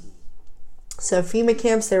were... So, FEMA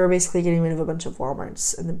camps, they were basically getting rid of a bunch of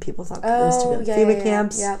Walmarts, and then people thought that was to be like FEMA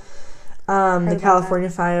camps. Yeah. The California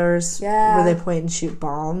fires, where they point and shoot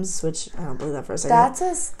bombs, which I don't believe that for a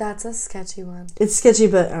second. That's a sketchy one. It's sketchy,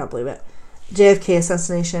 but I don't believe it. JFK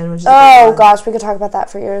assassination, which is gosh, we could talk about that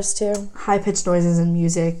for years too. High-pitched noises in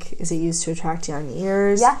music. Is it used to attract young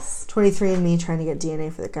ears? Yes. 23andMe trying to get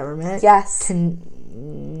DNA for the government. Yes.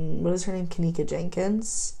 What is her name? Kanika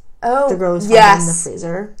Jenkins? Oh, the girl who's found in the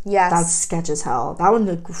freezer. Yes. That's sketch as hell. That one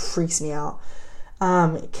like, freaks me out.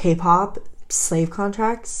 K-pop, slave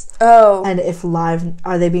contracts. Oh. And if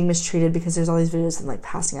are they being mistreated because there's all these videos of them like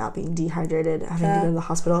passing out, being dehydrated, having to go to the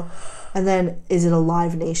hospital. And then is it a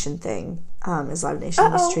Live Nation thing? Is Live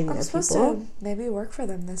Nation mistreating their people? To maybe work for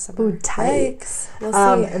them this summer. Ooh, tight. We'll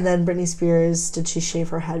see. And then Britney Spears, did she shave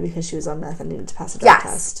her head because she was on meth and needed to pass a drug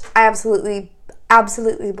test? I absolutely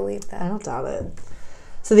believe that. I don't doubt it.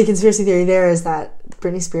 So the conspiracy theory there is that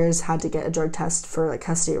Britney Spears had to get a drug test for like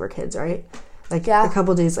custody of her kids, right? Like a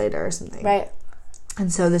couple days later or something. Right.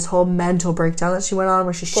 And so this whole mental breakdown that she went on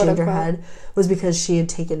where she shaved her head was because she had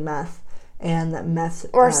taken meth, and that meth...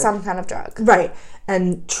 Or some kind of drug. Right.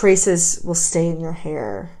 And traces will stay in your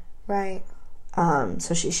hair. Right.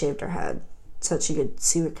 So she shaved her head so that she could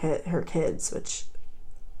see her kids, which...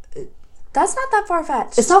 That's not that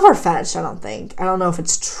far-fetched. It's not far-fetched, I don't think. I don't know if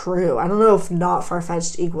it's true. I don't know if not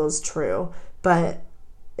far-fetched equals true, but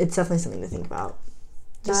it's definitely something to think about.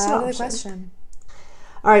 Just not out of the question.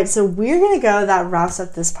 All right, so we're going to go. That wraps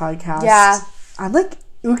up this podcast. Yeah. I'm like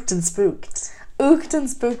ooked and spooked. Ooked and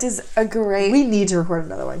spooked is a great... We need to record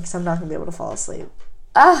another one because I'm not going to be able to fall asleep.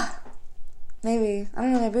 Maybe. I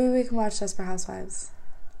don't know. Maybe we can watch Desperate Housewives.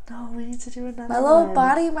 No, we need to do another My little one.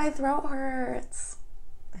 body, my throat hurts.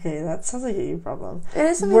 Okay, that sounds like a you problem. It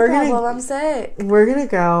is a me problem. I'm sick. We're gonna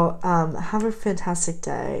go. Have a fantastic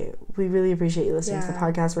day. We really appreciate you listening to the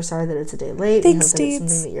podcast. We're sorry that it's a day late. Thanks, we hope that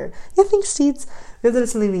it's something that you're thanks, Steeds. We hope that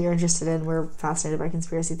it's something that you're interested in. We're fascinated by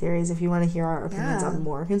conspiracy theories. If you want to hear our opinions on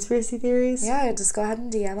more conspiracy theories, just go ahead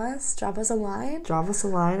and DM us. Drop us a line.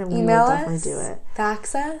 And we Email will definitely us. do it.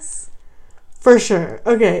 Fax us. For sure.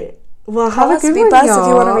 Okay. Well, call have us, a good beep one, us y'all. if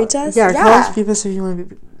you want to reach us. Yeah, call us, beep us if you want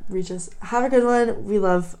to reach us. Have a good one. We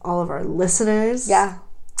love all of our listeners. Yeah.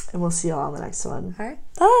 And we'll see y'all on the next one. All right.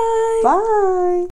 Bye. Bye.